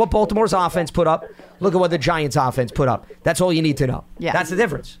numbers, look at what Baltimore's offense put up. Look at what the Giants' offense put up. That's all you need to know. Yeah. That's the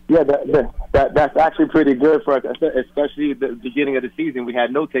difference. Yeah, that's actually pretty good for us, especially the beginning of the season. We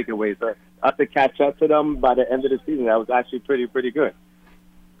had no takeaways. So us to catch up to them by the end of the season, that was actually pretty good.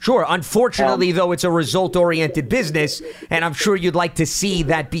 Sure. Unfortunately, though, it's a result-oriented business, and I'm sure you'd like to see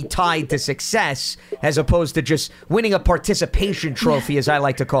that be tied to success as opposed to just winning a participation trophy, as I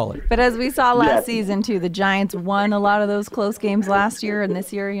like to call it. But as we saw last season, too, the Giants won a lot of those close games last year, and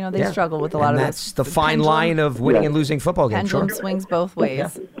this year, they struggled with a lot of that's those. the fine line of winning and losing football games. Pendulum swings both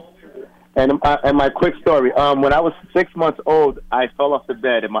ways. And my quick story: when I was 6 months old, I fell off the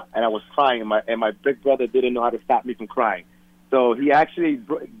bed and I was crying, and my big brother didn't know how to stop me from crying. So he actually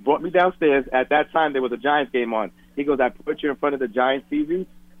brought me downstairs. At that time, there was a Giants game on. He goes, "I put you in front of the Giants TV,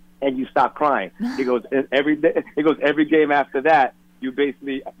 and you stop crying." He goes, "Every day." He goes, "Every game after that,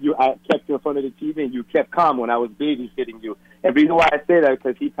 I kept you in front of the TV, and you kept calm when I was babysitting you." And the reason why I say that is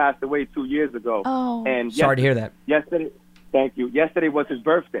because he passed away 2 years ago. Oh, and sorry to hear that. Yesterday, thank you. Yesterday was his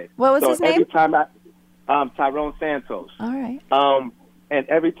birthday. What was his name? Every time Tyrone Santos. All right. And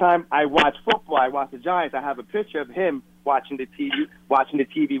every time I watch football, I watch the Giants, I have a picture of him watching the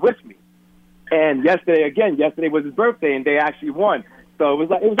TV with me. And yesterday was his birthday, and they actually won. So it was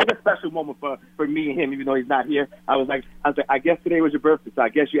like a special moment for me and him, even though he's not here. I was like, I guess today was your birthday, so I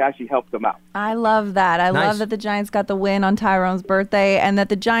guess you actually helped him out. I love that. I love that the Giants got the win on Tyrone's birthday, and that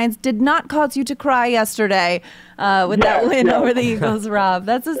the Giants did not cause you to cry yesterday with that win over the Eagles, Rob.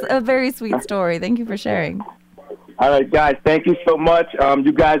 That's a very sweet story. Thank you for sharing. All right, guys, thank you so much.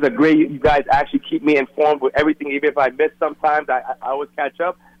 You guys are great. You guys actually keep me informed with everything, even if I miss sometimes. I always catch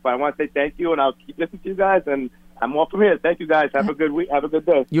up. But I want to say thank you, and I'll keep listening to you guys, and I'm off from here. Thank you, guys. Have a good week. Have a good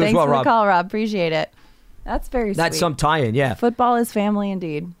day. You Thanks as well, for Rob. the call, Rob. Appreciate it. That's very sweet. That's some tie-in, yeah. Football is family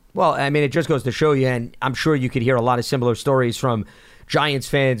indeed. Well, I mean, it just goes to show you, and I'm sure you could hear a lot of similar stories from Giants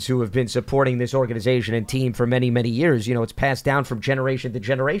fans who have been supporting this organization and team for many, many years. It's passed down from generation to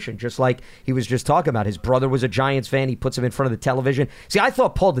generation, just like he was just talking about. His brother was a Giants fan. He puts him in front of the television. See, I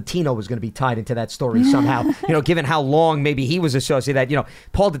thought Paul Dottino was going to be tied into that story somehow, given how long maybe he was associated that,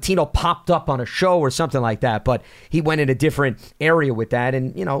 Paul Dottino popped up on a show or something like that, but he went in a different area with that,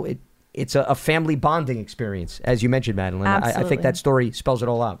 and, it's a family bonding experience, as you mentioned, Madeline. I think that story spells it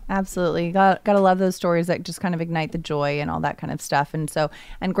all out. Absolutely. Got to love those stories that just kind of ignite the joy and all that kind of stuff. And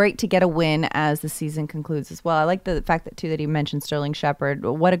great to get a win as the season concludes as well. I like the fact that he mentioned Sterling Shepard.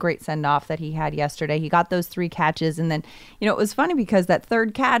 What a great send-off that he had yesterday. He got those 3 catches. And then, it was funny because that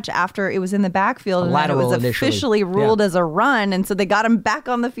third catch after it was in the backfield and it was officially ruled as a run. And so they got him back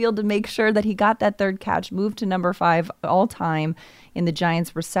on the field to make sure that he got that third catch, moved to number 5 all time in the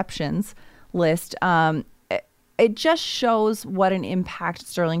Giants receptions list. It just shows what an impact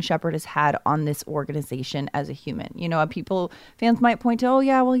Sterling Shepard has had on this organization as a human. Fans might point to, oh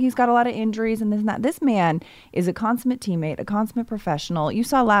yeah, well, he's got a lot of injuries and this and that. This man is a consummate teammate, a consummate professional. You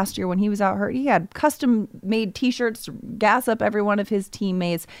saw last year when he was out hurt, he had custom made t-shirts to gas up every one of his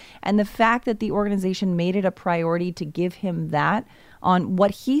teammates. And the fact that the organization made it a priority to give him that on what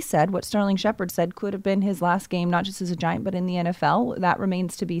he said, what Sterling Shepard said could have been his last game, not just as a Giant, but in the NFL. That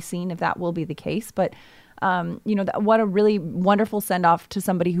remains to be seen if that will be the case. But what a really wonderful send-off to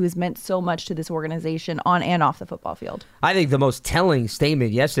somebody who has meant so much to this organization on and off the football field. I think the most telling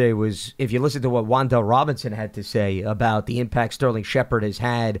statement yesterday was if you listen to what Wandale Robinson had to say about the impact Sterling Shepard has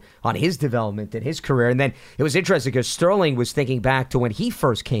had on his development and his career. And then it was interesting because Sterling was thinking back to when he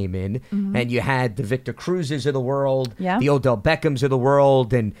first came in, and you had the Victor Cruzes of the world, the Odell Beckhams of the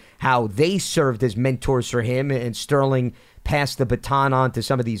world, and how they served as mentors for him, and Sterling pass the baton on to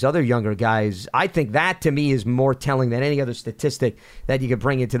some of these other younger guys. I think that, to me, is more telling than any other statistic that you could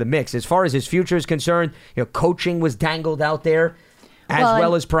bring into the mix. As far as his future is concerned, coaching was dangled out there, as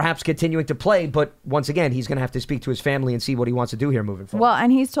well as perhaps continuing to play. But once again, he's going to have to speak to his family and see what he wants to do here moving forward. Well,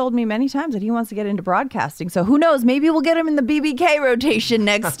 and he's told me many times that he wants to get into broadcasting. So who knows? Maybe we'll get him in the BBK rotation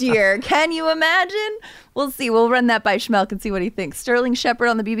next year. Can you imagine? We'll see. We'll run that by Schmelk and see what he thinks. Sterling Shepard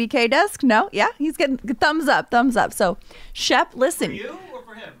on the BBK desk? No? Yeah? He's getting thumbs up. So, Shep, listen. For you or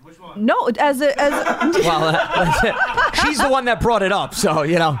for him? Which one? No, well, she's the one that brought it up, so,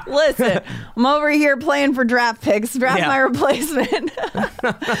 Listen, I'm over here playing for draft picks. Draft my replacement.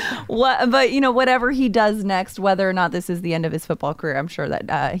 But, whatever he does next, whether or not this is the end of his football career, I'm sure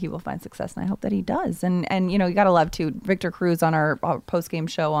that he will find success, and I hope that he does. And you got to love, too, Victor Cruz on our post-game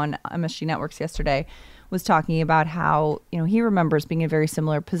show on MSG Networks yesterday was talking about how, he remembers being in a very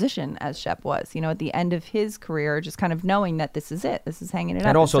similar position as Shep was, at the end of his career, just kind of knowing that this is it. This is hanging it up.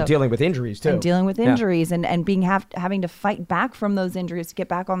 And also dealing with injuries, too. And dealing with injuries and having to fight back from those injuries to get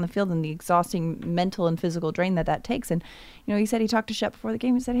back on the field and the exhausting mental and physical drain that takes. And, he said he talked to Shep before the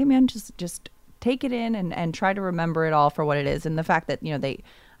game and said, hey, man, just take it in and try to remember it all for what it is. And the fact that, they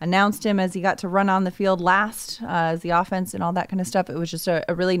announced him as he got to run on the field last as the offense and all that kind of stuff. It was just a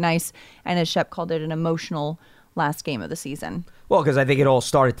really nice, and as Shep called it, an emotional last game of the season. Well, because I think it all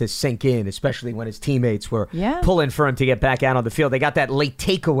started to sink in, especially when his teammates were pulling for him to get back out on the field. They got that late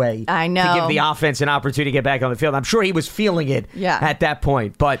takeaway to give the offense an opportunity to get back on the field. I'm sure he was feeling it at that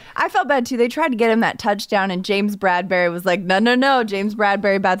point. But I felt bad, too. They tried to get him that touchdown, and James Bradbury was like, no. James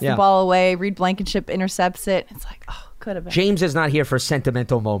Bradbury bats the ball away. Reed Blankenship intercepts it. It's like, could have been. James is not here for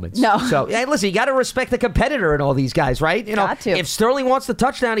sentimental moments. No. So, listen, you got to respect the competitor in all these guys, right? Got to. If Sterling wants the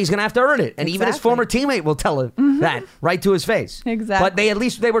touchdown, he's going to have to earn it. And even his former teammate will tell him that right to his face. Exactly. But they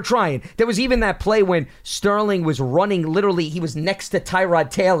were trying. There was even that play when Sterling was running, literally, he was next to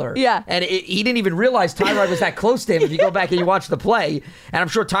Tyrod Taylor. Yeah. And he didn't even realize Tyrod was that close to him if you go back and you watch the play. And I'm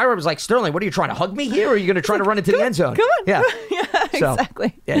sure Tyrod was like, Sterling, what are you trying to hug me here? Or are you going to try to run into the end zone? Come on. Yeah. So,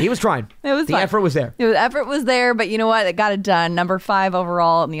 exactly. Yeah, he was trying. It was the fun. effort was there. The effort was there, but you know what? It got it done. Number 5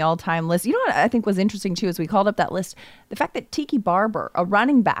 overall on the all-time list. You know what I think was interesting, too, as we called up that list? The fact that Tiki Barber, a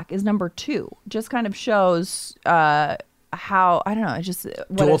running back, is number 2 just kind of shows how, I don't know, it's just...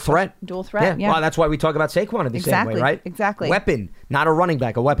 Dual threat. Yeah. Well, that's why we talk about Saquon in the same way, right? Exactly. Weapon, not a running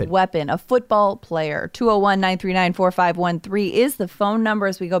back, a weapon. A football player. 201-939-4513 is the phone number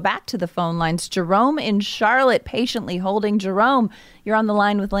as we go back to the phone lines. Jerome in Charlotte, patiently holding. Jerome, you're on the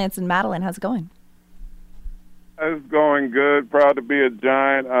line with Lance and Madeline. How's it going? It's going good. Proud to be a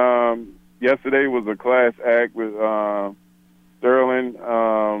Giant. Yesterday was a class act with Sterling.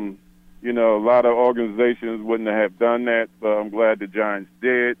 A lot of organizations wouldn't have done that, so I'm glad the Giants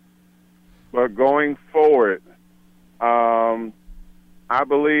did. But going forward, I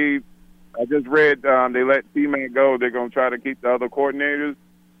believe, I just read they let T-Mac go. They're going to try to keep the other coordinators.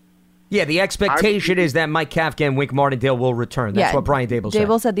 Yeah, the expectation is that Mike Kafka and Wink Martindale will return. That's what Brian Dable said.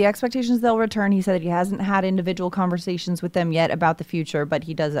 Dable said the expectations they'll return. He said that he hasn't had individual conversations with them yet about the future, but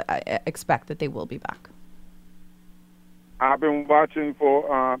he does expect that they will be back. I've been watching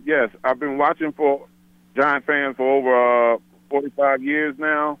for Giant fans for over 45 years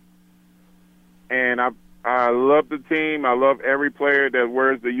now, and I love the team. I love every player that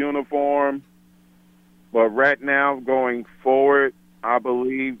wears the uniform. But right now, going forward, I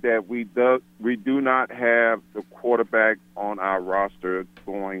believe that we do not have the quarterback on our roster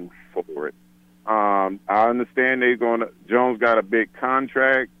going forward. I understand Jones got a big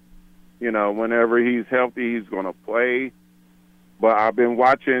contract. You know, whenever he's healthy, he's going to play. But I've been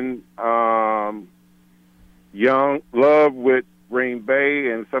watching Young Love with Green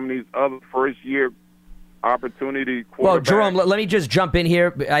Bay and some of these other first-year opportunity quarterbacks. Well, Jerome, let me just jump in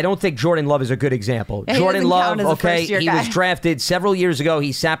here. I don't think Jordan Love is a good example. Yeah, Jordan Love, okay, he guy. was drafted several years ago.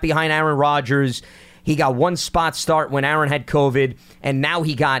 He sat behind Aaron Rodgers. He got one spot start when Aaron had COVID, and now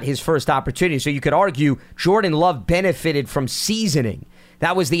he got his first opportunity. So you could argue Jordan Love benefited from seasoning.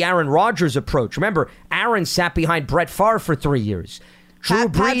 That was the Aaron Rodgers approach. Remember, Aaron sat behind Brett Favre for 3 years. Drew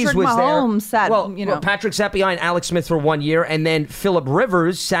Brees Patrick was Mahomes there. sat, Patrick sat behind Alex Smith for 1 year, and then Phillip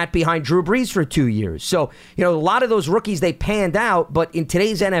Rivers sat behind Drew Brees for 2 years. So, a lot of those rookies, they panned out, but in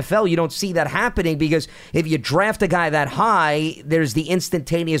today's NFL, you don't see that happening because if you draft a guy that high, there's the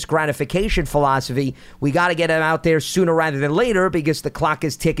instantaneous gratification philosophy. We got to get him out there sooner rather than later because the clock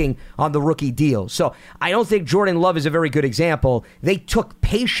is ticking on the rookie deal. So I don't think Jordan Love is a very good example. They took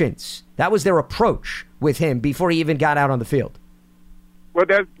patience. That was their approach with him before he even got out on the field. Well,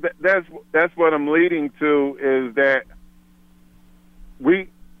 that's what I'm leading to is that we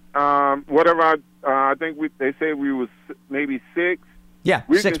whatever I think they say we was maybe 6. Yeah,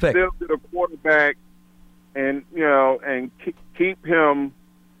 we 6 can pick. still get a quarterback and keep him,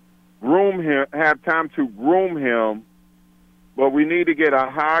 groom him, have time to groom him. But we need to get a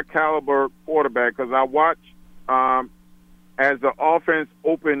high caliber quarterback because I watch as the offense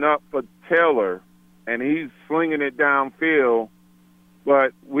opened up for Taylor and he's slinging it downfield.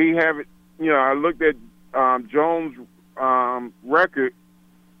 But we haven't, I looked at Jones' record.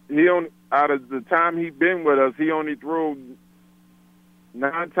 He only, out of the time he's been with us, he only threw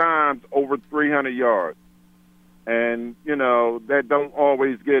 9 times over 300 yards. And, that don't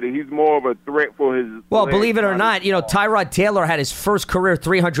always get it. He's more of a threat for his Well, legs, believe it or not, Tyrod Taylor had his first career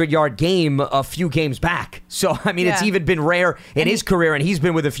 300-yard game a few games back. So, it's even been rare in his career, and he's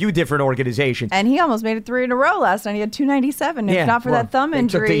been with a few different organizations. And he almost made it 3 in a row last night. He had 297. If not for that thumb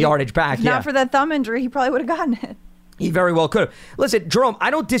injury. Took the yardage back, If not for that thumb injury, he probably would have gotten it. He very well could have. Listen, Jerome, I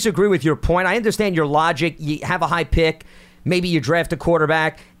don't disagree with your point. I understand your logic. You have a high pick. Maybe you draft a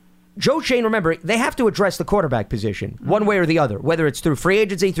quarterback. Joe Schoen, remember, they have to address the quarterback position one way or the other, whether it's through free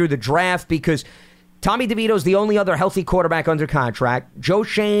agency, through the draft, because Tommy DeVito's the only other healthy quarterback under contract. Joe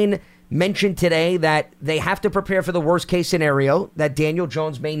Schoen mentioned today that they have to prepare for the worst-case scenario, that Daniel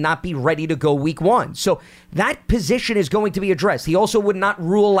Jones may not be ready to go week 1. So that position is going to be addressed. He also would not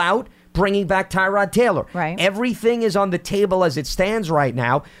rule out bringing back Tyrod Taylor. Right. Everything is on the table as it stands right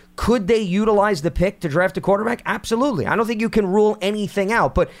now. Could they utilize the pick to draft a quarterback? Absolutely. I don't think you can rule anything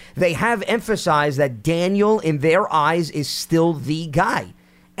out, but they have emphasized that Daniel, in their eyes, is still the guy.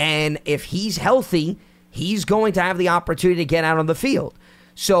 And if he's healthy, he's going to have the opportunity to get out on the field.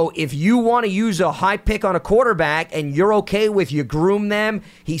 So if you want to use a high pick on a quarterback and you're okay with you groom them,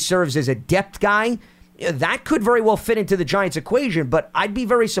 he serves as a depth guy, that could very well fit into the Giants' equation, but I'd be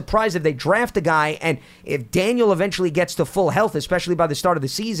very surprised if they draft a guy and if Daniel eventually gets to full health, especially by the start of the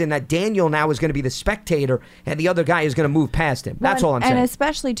season, that Daniel now is going to be the spectator and the other guy is going to move past him. That's all I'm saying. And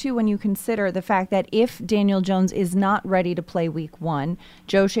especially, too, when you consider the fact that if Daniel Jones is not ready to play week 1,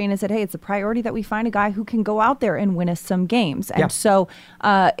 Joe Schoen has said, hey, it's a priority that we find a guy who can go out there and win us some games. And so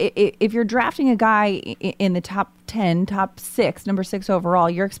if you're drafting a guy in the top 10, top 6, number 6 overall,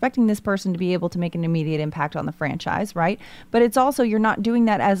 you're expecting this person to be able to make an immediate impact on the franchise, right? But it's also, you're not doing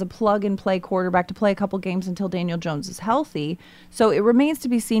that as a plug-and-play quarterback to play a couple games until Daniel Jones is healthy. So it remains to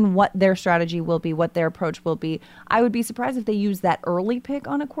be seen what their strategy will be, what their approach will be. I would be surprised if they use that early pick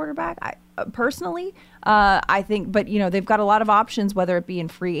on a quarterback. Personally, I think, but they've got a lot of options, whether it be in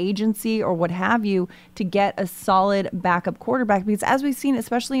free agency or what have you, to get a solid backup quarterback. Because as we've seen,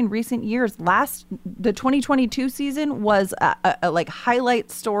 especially in recent years, the 2022 season was a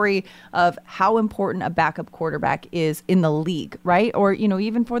highlight story of how important a backup quarterback is in the league, right? Or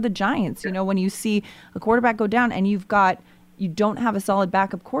even for the Giants, when you see a quarterback go down and you don't have a solid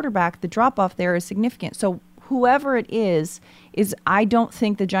backup quarterback, the drop off there is significant. So whoever it is I don't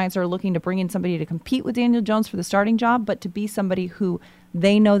think the Giants are looking to bring in somebody to compete with Daniel Jones for the starting job, but to be somebody who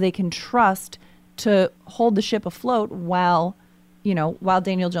they know they can trust to hold the ship afloat while while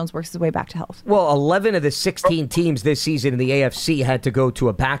Daniel Jones works his way back to health. Well, 11 of the 16 teams this season in the AFC had to go to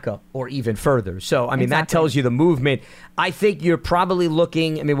a backup or even further. So, I mean, that tells you the movement. I think you're probably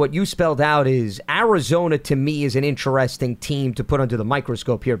looking, what you spelled out is Arizona, to me, is an interesting team to put under the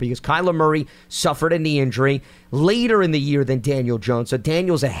microscope here because Kyler Murray suffered a knee injury later in the year than Daniel Jones. So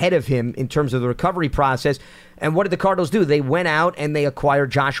Daniel's ahead of him in terms of the recovery process. And what did the Cardinals do? They went out and they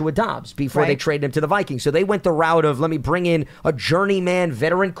acquired Joshua Dobbs before they traded him to the Vikings. So they went the route of, let me bring in a journeyman,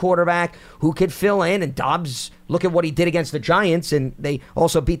 veteran quarterback who could fill in. And Dobbs, look at what he did against the Giants. And they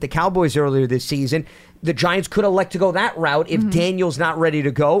also beat the Cowboys earlier this season. The Giants could elect to go that route if Daniel's not ready to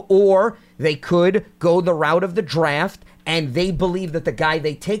go. Or they could go the route of the draft. And they believe that the guy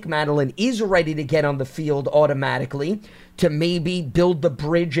they take, Madeline, is ready to get on the field automatically to maybe build the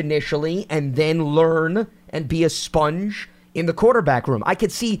bridge initially and then learn and be a sponge in the quarterback room. I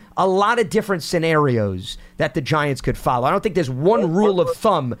could see a lot of different scenarios that the Giants could follow. I don't think there's one rule of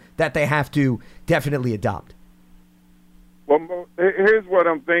thumb that they have to definitely adopt. Well, here's what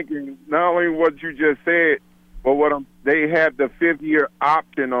I'm thinking. Not only what you just said, but they have the 5th-year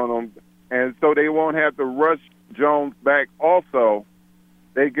option on them, and so they won't have to rush Jones back also.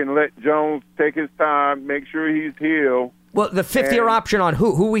 They can let Jones take his time, make sure he's healed. Well, the 5th-year option on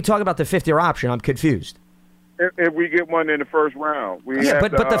who? Who are we talking about the 5th-year option? I'm confused. If we get one in the first round.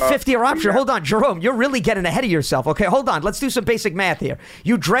 But the 5th-year option, hold on, Jerome, you're really getting ahead of yourself. Okay, hold on. Let's do some basic math here.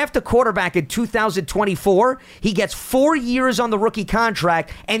 You draft a quarterback in 2024. He gets 4 years on the rookie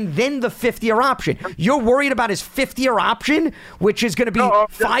contract and then the 5th-year option. You're worried about his 5th-year option, which is going to be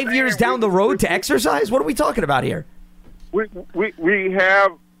 5 years down the road to exercise? What are we talking about here? We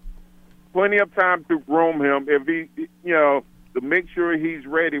have plenty of time to groom him if he, to make sure he's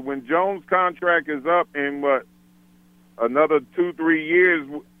ready. When Jones' contract is up in another 2-3 years,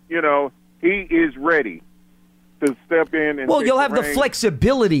 he is ready to step in and you'll have the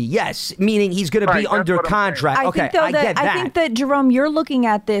flexibility, yes, meaning he's going to be under contract. I get that. I think that, Jerome, you're looking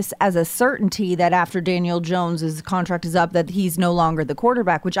at this as a certainty that after Daniel Jones' contract is up that he's no longer the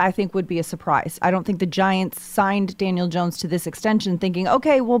quarterback, which I think would be a surprise. I don't think the Giants signed Daniel Jones to this extension thinking,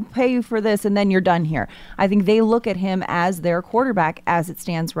 okay, we'll pay you for this and then you're done here. I think they look at him as their quarterback as it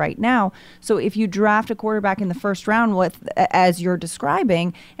stands right now. So if you draft a quarterback in the first round as you're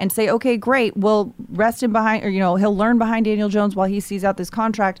describing and say, okay, great, we'll rest him behind, or, he'll learn behind Daniel Jones while he sees out this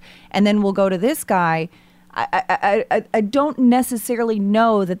contract, and then we'll go to this guy. I don't necessarily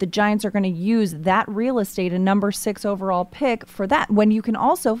know that the Giants are going to use that real estate, a number 6 overall pick, for that, when you can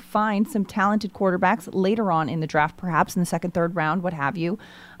also find some talented quarterbacks later on in the draft, perhaps in the 2nd, 3rd round, what have you,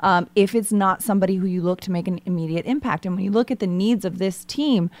 if it's not somebody who you look to make an immediate impact. And when you look at the needs of this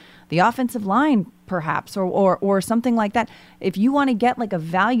team, the offensive line, perhaps, or something like that. If you want to get like a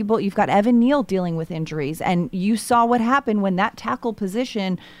valuable, you've got Evan Neal dealing with injuries, and you saw what happened when that tackle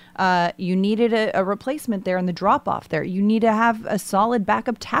position, you needed a replacement there in the drop-off there. You need to have a solid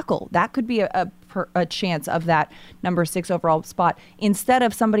backup tackle. That could be a chance of that number 6 overall spot instead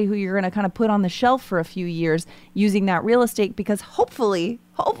of somebody who you're going to kind of put on the shelf for a few years using that real estate, because hopefully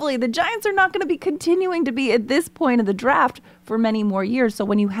the Giants are not going to be continuing to be at this point of the draft for many more years. So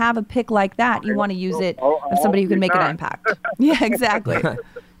when you have a pick like that, you want to use it of somebody who can make an impact. Yeah, exactly.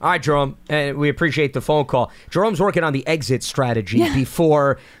 All right, Jerome, and we appreciate the phone call. Jerome's working on the exit strategy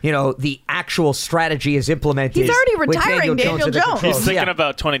before, the actual strategy is implemented. He's already retiring Daniel Jones. He's thinking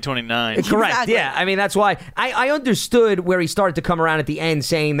about 2029. Correct, exactly. Yeah. I mean, that's why I understood where he started to come around at the end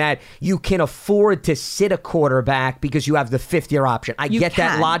saying that you can afford to sit a quarterback because you have the 5th-year option. I get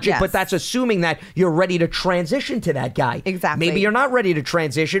that logic, but that's assuming that you're ready to transition to that guy. Exactly. Maybe you're not ready to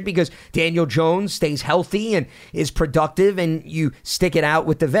transition because Daniel Jones stays healthy and is productive and you stick it out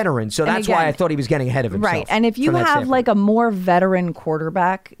with the veteran. So that's why I thought he was getting ahead of himself. Right. And if you have like a more veteran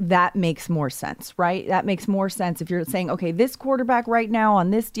quarterback, that makes more sense, right? That makes more sense if you're saying, okay, this quarterback right now on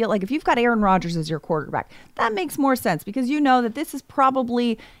this deal, like if you've got Aaron Rodgers as your quarterback, that makes more sense because you know that this is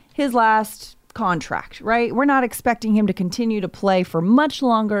probably his last contract, right? We're not expecting him to continue to play for much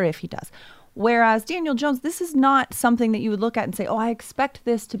longer if he does. Whereas Daniel Jones, this is not something that you would look at and say, oh, I expect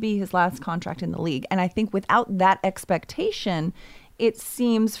this to be his last contract in the league. And I think without that expectation, it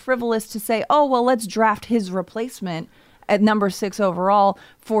seems frivolous to say, oh, well, let's draft his replacement at number 6 overall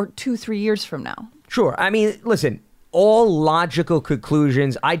for 2-3 years from now. Sure. I mean, listen, all logical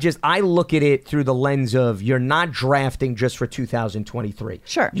conclusions. I look at it through the lens of you're not drafting just for 2023.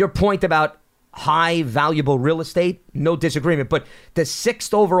 Sure. Your point about high valuable real estate, no disagreement. But the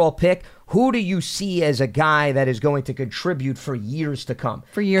 6th overall pick, who do you see as a guy that is going to contribute for years to come?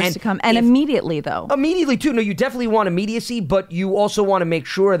 And immediately, though. Immediately, too. No, you definitely want immediacy, but you also want to make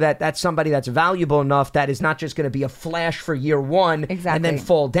sure that that's somebody that's valuable enough that is not just going to be a flash for year one and then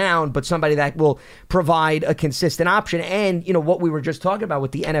fall down, but somebody that will provide a consistent option. And, what we were just talking about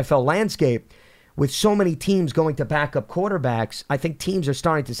with the NFL landscape, with so many teams going to backup quarterbacks, I think teams are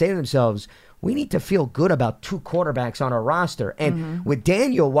starting to say to themselves, we need to feel good about 2 quarterbacks on our roster. And with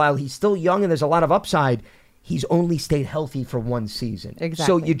Daniel, while he's still young and there's a lot of upside, he's only stayed healthy for 1 season.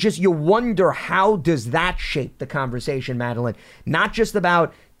 Exactly. So you wonder, how does that shape the conversation, Madeline? Not just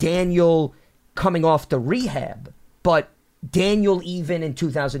about Daniel coming off the rehab, but Daniel even in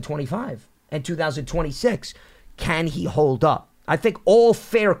 2025 and 2026. Can he hold up? I think all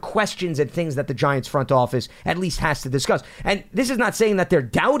fair questions and things that the Giants front office at least has to discuss. And this is not saying that they're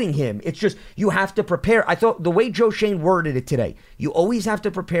doubting him. It's just you have to prepare. I thought the way Joe Shane worded it today, you always have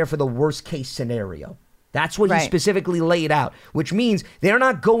to prepare for the worst case scenario. That's what he specifically laid out, which means they're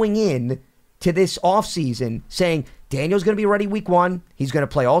not going in to this offseason saying Daniel's going to be ready week 1. He's going to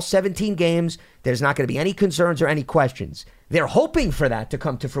play all 17 games. There's not going to be any concerns or any questions. They're hoping for that to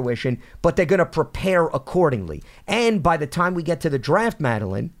come to fruition, but they're going to prepare accordingly. And by the time we get to the draft,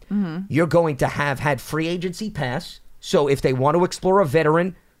 Madeline, you're going to have had free agency pass. So if they want to explore a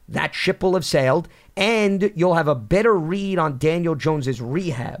veteran, that ship will have sailed. And you'll have a better read on Daniel Jones's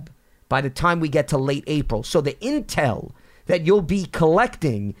rehab by the time we get to late April. So the intel that you'll be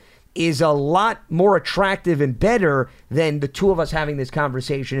collecting is a lot more attractive and better than the two of us having this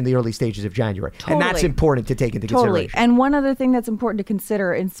conversation in the early stages of January. Totally. And that's important to take into consideration. And one other thing that's important to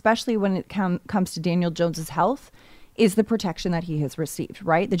consider, especially when it comes to Daniel Jones's health, is the protection that he has received,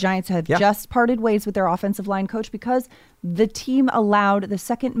 right? The Giants have just parted ways with their offensive line coach because the team allowed the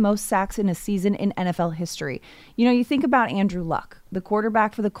 2nd most sacks in a season in NFL history. You think about Andrew Luck, the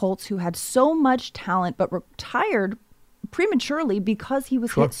quarterback for the Colts, who had so much talent but retired prematurely because he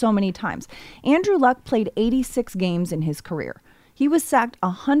was hit so many times. Andrew Luck played 86 games in his career. He was sacked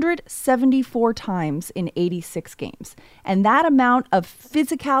 174 times in 86 games. And that amount of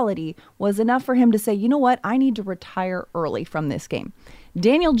physicality was enough for him to say, you know what, I need to retire early from this game.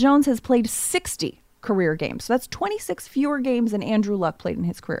 Daniel Jones has played 60 career games. So that's 26 fewer games than Andrew Luck played in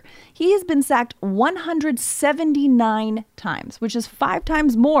his career. He has been sacked 179 times, which is 5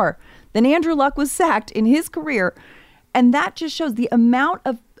 times more than Andrew Luck was sacked in his career. And that just shows the amount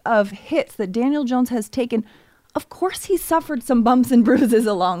of hits that Daniel Jones has taken. Of course, he suffered some bumps and bruises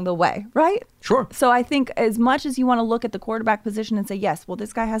along the way, right? Sure. So I think as much as you want to look at the quarterback position and say, yes, well,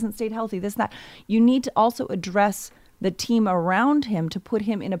 this guy hasn't stayed healthy, this, that, you need to also address the team around him to put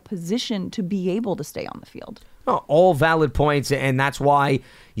him in a position to be able to stay on the field. All valid points, and that's why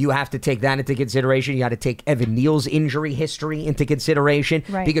you have to take that into consideration. You got to take Evan Neal's injury history into consideration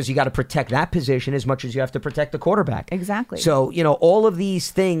because you got to protect that position as much as you have to protect the quarterback. Exactly. So, all of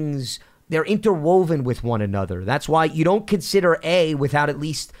these things, they're interwoven with one another. That's why you don't consider A without at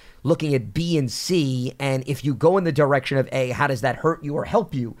least looking at B and C. And if you go in the direction of A, how does that hurt you or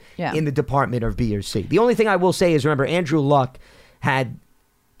help you in the department of B or C? The only thing I will say is, remember, Andrew Luck had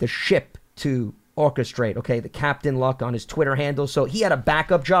the ship to orchestrate, the Captain Luck on his Twitter handle. So he had a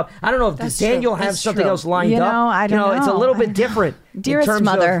backup job. I don't know if does Daniel have something else lined up. I don't know. It's a little bit different Dearest in terms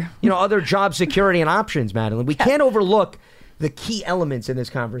mother. of other job security and options, Madeline. We can't overlook the key elements in this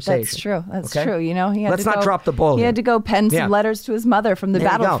conversation. That's true. That's true. He had Let's to not go, drop the ball. He here. had to go pen some letters to his mother from the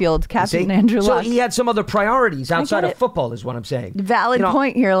There you go. battlefield, Captain See? Andrew Luck. So he had some other priorities outside of it. football, is what I'm saying. Valid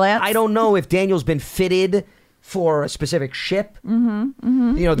point here, Lance. I don't know if Daniel's been fitted for a specific ship, the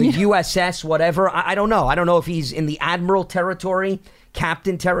USS, whatever. I don't know. I don't know if he's in the Admiral territory,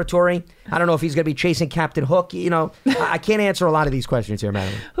 Captain territory. I don't know if he's going to be chasing Captain Hook. I can't answer a lot of these questions here,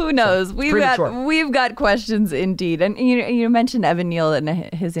 Madeline. Who knows? So, we've got questions indeed. And you mentioned Evan Neal and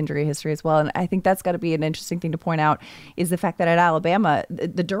his injury history as well. And I think that's got to be an interesting thing to point out is the fact that at Alabama,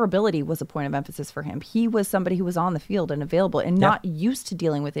 the durability was a point of emphasis for him. He was somebody who was on the field and available and not used to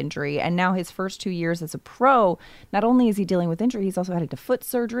dealing with injury. And now his first 2 years as a pro, not only is he dealing with injury, he's also headed to foot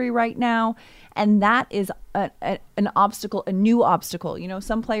surgery right now. And that is an obstacle, a new obstacle.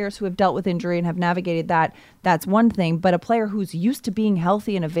 Some players who have dealt with injury and have navigated that, that's one thing. But a player who's used to being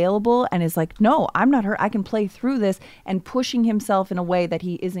healthy and available and is like, no, I'm not hurt, I can play through this, and pushing himself in a way that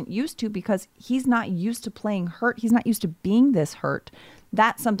he isn't used to because he's not used to playing hurt. He's not used to being this hurt.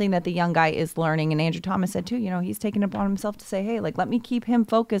 that's something that the young guy is learning. And Andrew Thomas said too, he's taken it upon himself to say, hey, let me keep him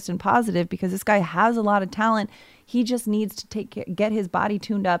focused and positive because this guy has a lot of talent. He just needs to get his body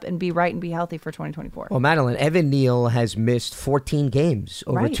tuned up and be right and be healthy for 2024. Well, Madeline, Evan Neal has missed 14 games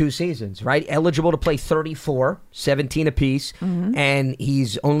over 2 seasons, right? Eligible to play 34, 17 apiece, and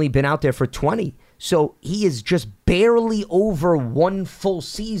he's only been out there for 20. So he is just barely over 1 full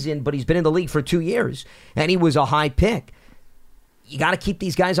season, but he's been in the league for 2 years, and he was a high pick. You got to keep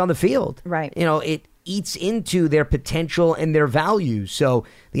these guys on the field. Right. It eats into their potential and their value. So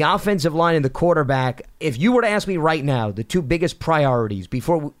the offensive line and the quarterback, if you were to ask me right now, the 2 biggest priorities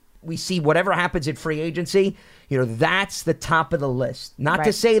before we see whatever happens in free agency, that's the top of the list. Not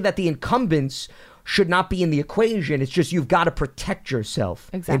to say that the incumbents should not be in the equation. It's just you've got to protect yourself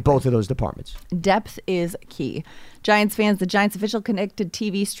in both of those departments. Depth is key. Giants fans, the Giants official connected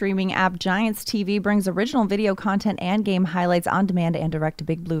TV streaming app Giants TV brings original video content and game highlights on demand and direct to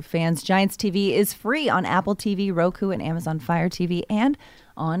Big Blue fans. Giants TV is free on Apple TV, Roku, and Amazon Fire TV, and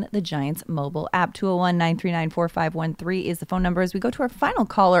on the Giants mobile app. 201-939-4513 is the phone number as we go to our final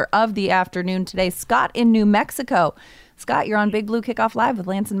caller of the afternoon today, Scott in New Mexico. Scott, you're on Big Blue Kickoff Live with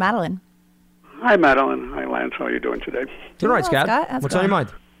Lance and Madeline. Hi, Madeline. Hi, Lance. How are you doing today? Doing all right, Scott. What's on your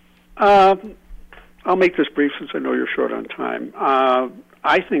mind? I'll make this brief since I know you're short on time.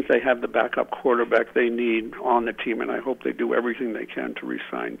 I think they have the backup quarterback they need on the team, and I hope they do everything they can to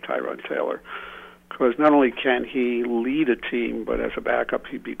re-sign Tyrod Taylor. Because not only can he lead a team, but as a backup,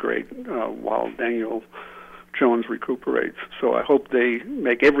 he'd be great while Daniel Jones recuperates. So I hope they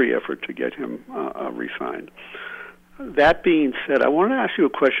make every effort to get him re-signed. That being said, I want to ask you a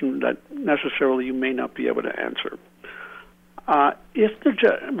question that necessarily you may not be able to answer.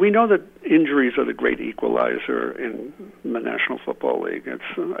 We know that injuries are the great equalizer in the National Football League.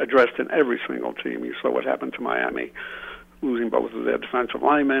 It's addressed in every single team. You saw what happened to Miami, losing both of their defensive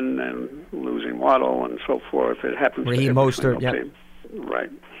linemen and losing Waddle and so forth. It happens to every single team. Right.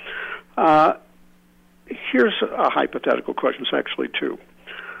 Here's a hypothetical question. It's actually 2.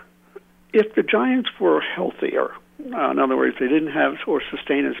 If the Giants were healthier, in other words, they didn't have or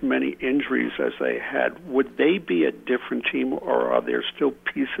sustain as many injuries as they had, would they be a different team, or are there still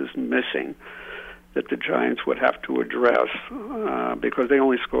pieces missing that the Giants would have to address because they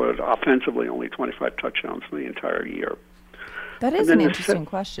only scored offensively only 25 touchdowns in the entire year? That is an interesting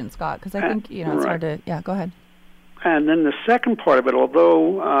question, Scott, because I think it's hard to... Yeah, go ahead. And then the second part of it,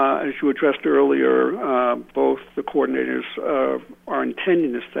 although, as you addressed earlier, both the coordinators are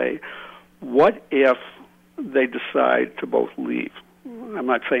intending to stay, what if they decide to both leave? I'm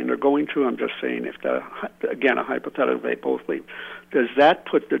not saying they're going to. I'm just saying if, again, a hypothetical, they both leave. Does that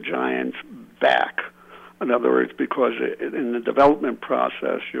put the Giants back? In other words, because in the development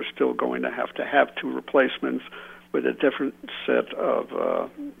process, you're still going to have 2 replacements with a different set of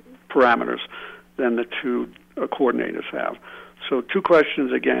parameters than the 2 coordinators have. So 2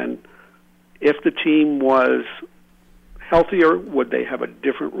 questions again. If the team was healthier, would they have a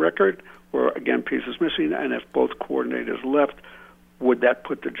different record? Or, again, pieces missing, and if both coordinators left, would that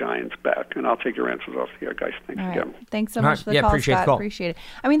put the Giants back? And I'll take your answers off here, guys. Thanks again. Thanks so much for the call, Scott. Appreciate it.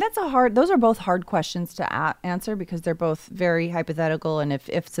 I mean, those are both hard questions to answer because they're both very hypothetical, and if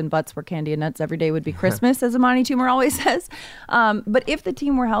ifs and buts were candy and nuts, every day would be Christmas, as Amani Toomer always says. But if the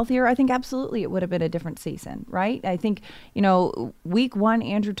team were healthier, I think absolutely it would have been a different season, right? I think, week 1,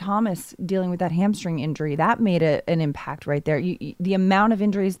 Andrew Thomas dealing with that hamstring injury, that made an impact right there. The amount of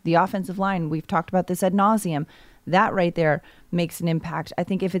injuries, the offensive line, we've talked about this ad nauseum, that right there makes an impact. I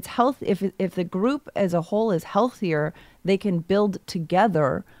think if it's if the group as a whole is healthier, they can build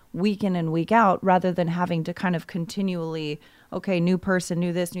together week in and week out rather than having to kind of continually, new person,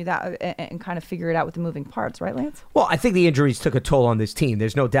 new this, new that, and kind of figure it out with the moving parts. Right, Lance? Well, I think the injuries took a toll on this team.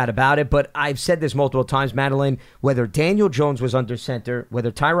 There's no doubt about it. But I've said this multiple times, Madeline, whether Daniel Jones was under center,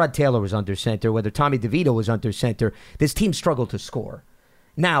 whether Tyrod Taylor was under center, whether Tommy DeVito was under center, this team struggled to score.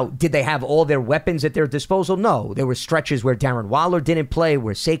 Now, did they have all their weapons at their disposal? No. There were stretches where Darren Waller didn't play,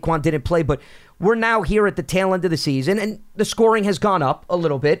 where Saquon didn't play, but we're now here at the tail end of the season, and the scoring has gone up a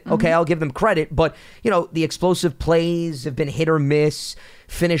little bit. Okay, I'll give them credit, but, the explosive plays have been hit or miss.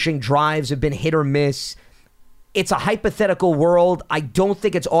 Finishing drives have been hit or miss. It's a hypothetical world. I don't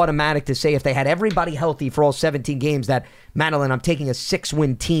think it's automatic to say if they had everybody healthy for all 17 games that, Madeline, I'm taking a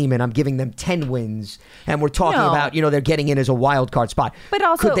 6-win team and I'm giving them 10 wins. And we're talking about, they're getting in as a wild card spot. But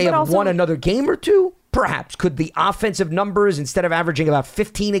also, could they have won another game or 2? Perhaps. Could the offensive numbers, instead of averaging about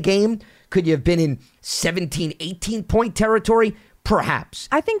 15 a game, could you have been in 17, 18-point territory? Perhaps.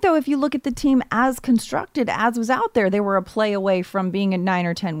 I think, though, if you look at the team as constructed, as was out there, they were a play away from being a 9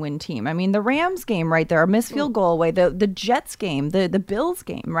 or 10 win team. I mean, the Rams game right there, a missed field goal away, the Jets game, the Bills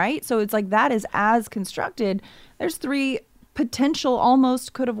game, right? So it's like that is as constructed. There's 3 potential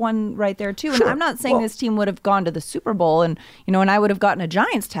almost could have won right there too. And Sure. I'm not saying this team would have gone to the Super Bowl and I would have gotten a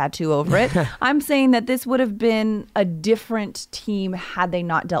Giants tattoo over it. I'm saying that this would have been a different team had they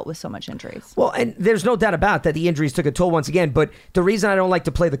not dealt with so much injuries. Well, and there's no doubt about that the injuries took a toll once again, but the reason I don't like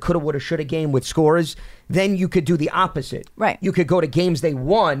to play the coulda, woulda, shoulda game with scores, then you could do the opposite. Right. You could go to games they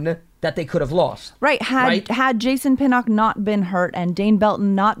won that they could have lost. Right. Had Jason Pinnock not been hurt and Dane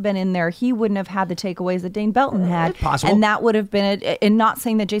Belton not been in there, he wouldn't have had the takeaways that Dane Belton had. Possible. And that would have been it. And not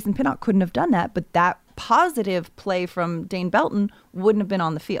saying that Jason Pinnock couldn't have done that, but that positive play from Dane Belton wouldn't have been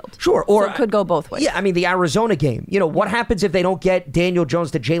on the field. Sure. Or so it could go both ways. Yeah, I mean, the Arizona game. What happens if they don't get Daniel Jones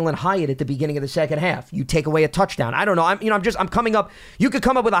to Jalen Hyatt at the beginning of the second half? You take away a touchdown. I don't know. I'm coming up. You could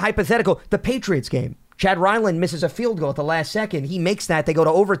come up with a hypothetical. The Patriots game. Chad Ryland misses a field goal at the last second. He makes that. They go to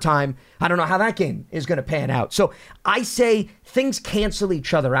overtime. I don't know how that game is going to pan out. So I say things cancel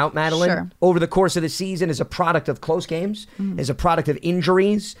each other out, Madeline, Sure. over the course of the season as a product of close games, as a product of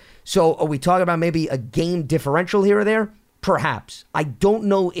injuries. So are we talking about maybe a game differential here or there? Perhaps. I don't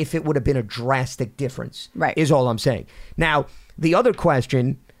know if it would have been a drastic difference, right, is all I'm saying. Now, the other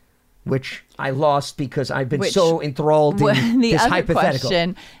question, which I lost because I've been so enthralled in this hypothetical.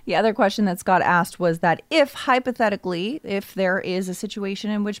 The other question that Scott asked was that if there is a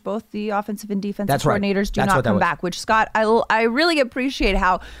situation in which both the offensive and defensive coordinators do not come back, which Scott, I really appreciate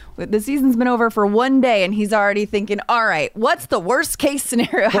how the season's been over for one day and he's already thinking, all right, what's the worst case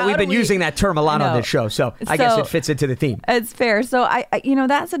scenario? Well, we've been using that term a lot on this show, so I guess it fits into the theme. It's fair. So I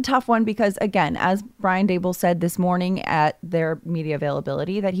that's a tough one because, again, as Brian Daboll said this morning at their media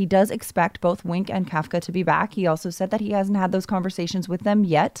availability, that he does expect both Wink and Kafka to be back. He also said that he hasn't had those conversations with them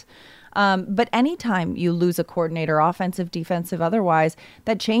yet. But anytime you lose a coordinator, offensive, defensive, otherwise,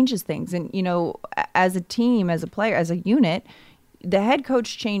 that changes things. And, as a team, as a player, as a unit, the head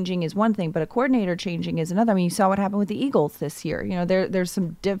coach changing is one thing, but a coordinator changing is another. I mean, you saw what happened with the Eagles this year. There's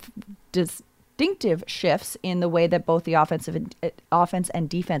some distinctive shifts in the way that both the offense and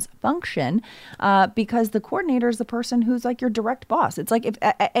defense function because the coordinator is the person who's like your direct boss. It's like if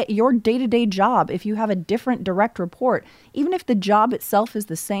at your day-to-day job, if you have a different direct report, even if the job itself is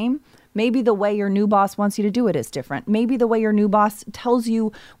the same, maybe the way your new boss wants you to do it is different. Maybe the way your new boss tells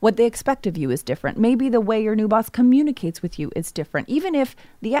you what they expect of you is different. Maybe the way your new boss communicates with you is different. Even if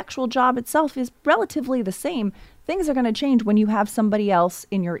the actual job itself is relatively the same, things are going to change when you have somebody else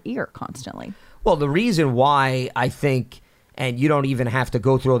in your ear constantly. Well, the reason why I think, and you don't even have to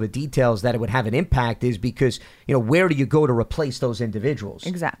go through all the details that it would have an impact, is because, where do you go to replace those individuals?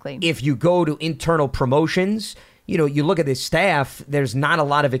 Exactly. If you go to internal promotions, you look at this staff, there's not a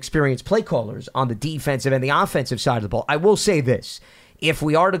lot of experienced play callers on the defensive and the offensive side of the ball. I will say this. If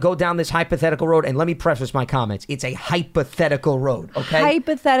we are to go down this hypothetical road, and let me preface my comments, it's a hypothetical road, okay?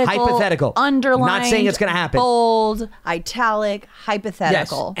 Hypothetical. Underlined. Not saying it's going to happen. Bold, italic,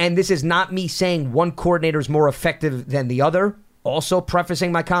 hypothetical. Yes. And this is not me saying one coordinator is more effective than the other. Also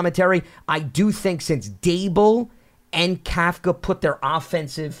prefacing my commentary, I do think since Daboll and Kafka put their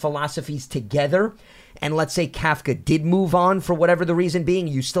offensive philosophies together, and let's say Kafka did move on for whatever the reason being,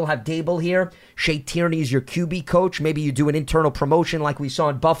 you still have Daboll here. Shea Tierney is your QB coach. Maybe you do an internal promotion like we saw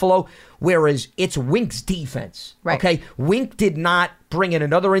in Buffalo, whereas it's Wink's defense. Right. Okay, Wink did not bring in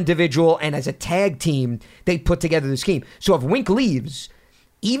another individual, and as a tag team, they put together the scheme. So if Wink leaves,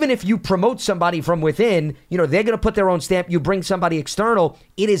 even if you promote somebody from within, they're going to put their own stamp. You bring somebody external,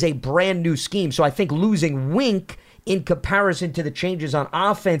 it is a brand new scheme. So I think losing Wink in comparison to the changes on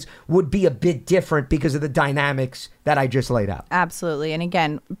offense would be a bit different because of the dynamics that I just laid out. Absolutely. And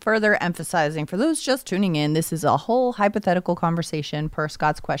again, further emphasizing for those just tuning in, this is a whole hypothetical conversation per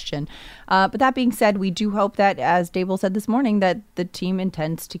Scott's question. But that being said, we do hope that, as Daboll said this morning, that the team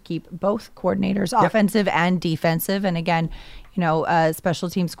intends to keep both coordinators, offensive and defensive. And again, special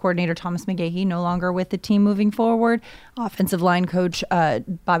teams coordinator Thomas McGahee no longer with the team moving forward. Offensive line coach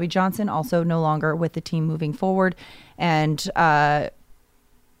Bobby Johnson also no longer with the team moving forward. And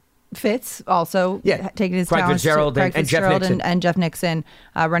Fitz also taking his Craig talents. Fitzgerald Craig and Jeff Fitzgerald Nixon. and Jeff Nixon.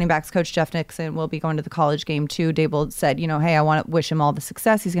 Running backs coach Jeff Nixon will be going to the college game too. Daboll said, hey, I want to wish him all the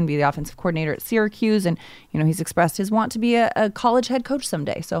success. He's going to be the offensive coordinator at Syracuse, and he's expressed his want to be a college head coach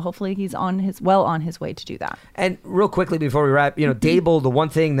someday. So hopefully he's on his way to do that. And real quickly before we wrap, Daboll, the one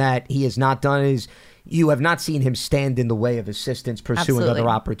thing that he has not done is you have not seen him stand in the way of assistants pursuing other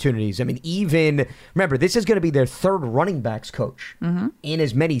opportunities. I mean, remember, this is going to be their third running backs coach in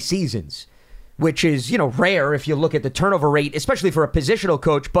as many seasons. which is, rare if you look at the turnover rate, especially for a positional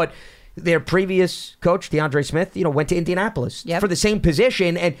coach. But their previous coach, DeAndre Smith, went to Indianapolis for the same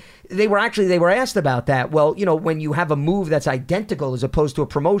position. And they were asked about that. Well, when you have a move that's identical as opposed to a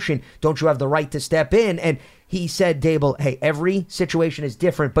promotion, don't you have the right to step in? And he said, Dable, hey, every situation is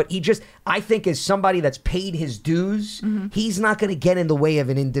different. But I think as somebody that's paid his dues, he's not going to get in the way of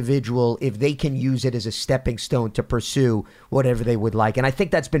an individual if they can use it as a stepping stone to pursue whatever they would like. And I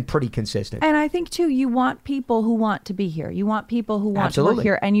think that's been pretty consistent. And I think, too, you want people who want to be here. You want people who want to work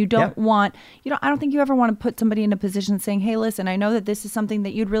here. And you don't want, I don't think you ever want to put somebody in a position saying, hey, listen, I know that this is something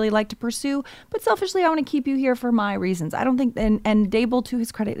that you'd really like to pursue, but selfishly, I want to keep you here for my reasons. I don't think, and Dable, to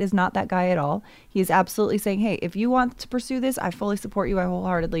his credit, is not that guy at all. He is absolutely saying, hey, if you want to pursue this, I fully support you. I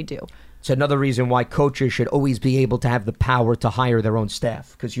wholeheartedly do. It's another reason why coaches should always be able to have the power to hire their own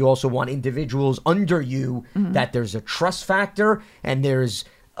staff, because you also want individuals under you that there's a trust factor and there's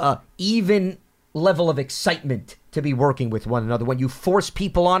an even level of excitement to be working with one another. When you force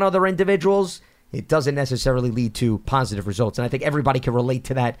people on other individuals, it doesn't necessarily lead to positive results. And I think everybody can relate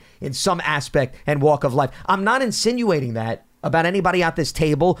to that in some aspect and walk of life. I'm not insinuating that about anybody at this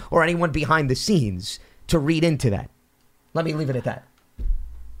table or anyone behind the scenes to read into that. Let me leave it at that.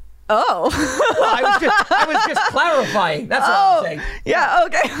 Oh. Well, I was just clarifying. That's what I'm saying. Yeah,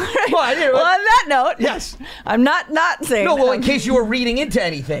 okay. Well, on that note, yes. I'm not saying No, that. well, in case you were reading into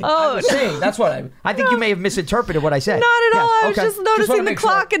anything. I was saying. That's what I think you may have misinterpreted what I said. Not at all. I was okay. just noticing the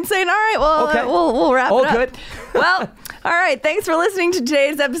clock and saying, all right, well, we'll wrap it up. All good. Well, all right. Thanks for listening to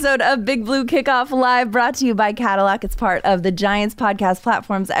today's episode of Big Blue Kickoff Live, brought to you by Cadillac. It's part of the Giants podcast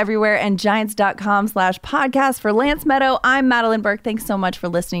platforms everywhere and giants.com/podcast. For Lance Meadow, I'm Madeline Burke. Thanks so much for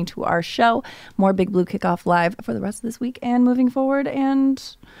listening to our show. More Big Blue Kickoff Live for the rest of this week and moving forward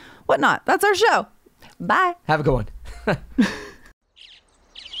and whatnot. That's our show. Bye. Have a good one.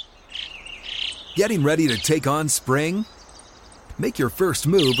 Getting ready to take on spring? Make your first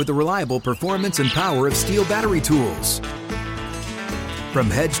move with the reliable performance and power of Steel battery tools.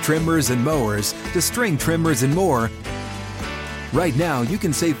 From hedge trimmers and mowers to string trimmers and more, right now you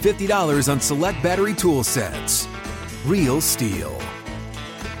can save $50 on select battery tool sets. Real Steel.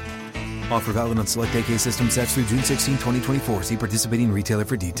 Offer valid on select AK system sets through June 16, 2024. See participating retailer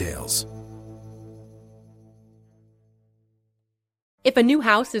for details. If a new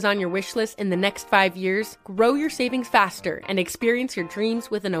house is on your wish list in the next 5 years, grow your savings faster and experience your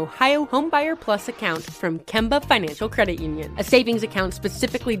dreams with an Ohio Homebuyer Plus account from Kemba Financial Credit Union. A savings account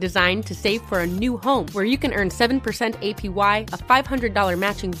specifically designed to save for a new home, where you can earn 7% APY, a $500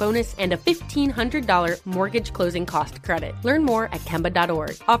 matching bonus, and a $1,500 mortgage closing cost credit. Learn more at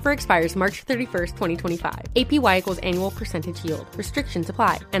Kemba.org. Offer expires March 31st, 2025. APY equals annual percentage yield. Restrictions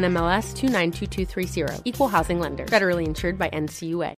apply. NMLS 292230. Equal housing lender. Federally insured by NCUA.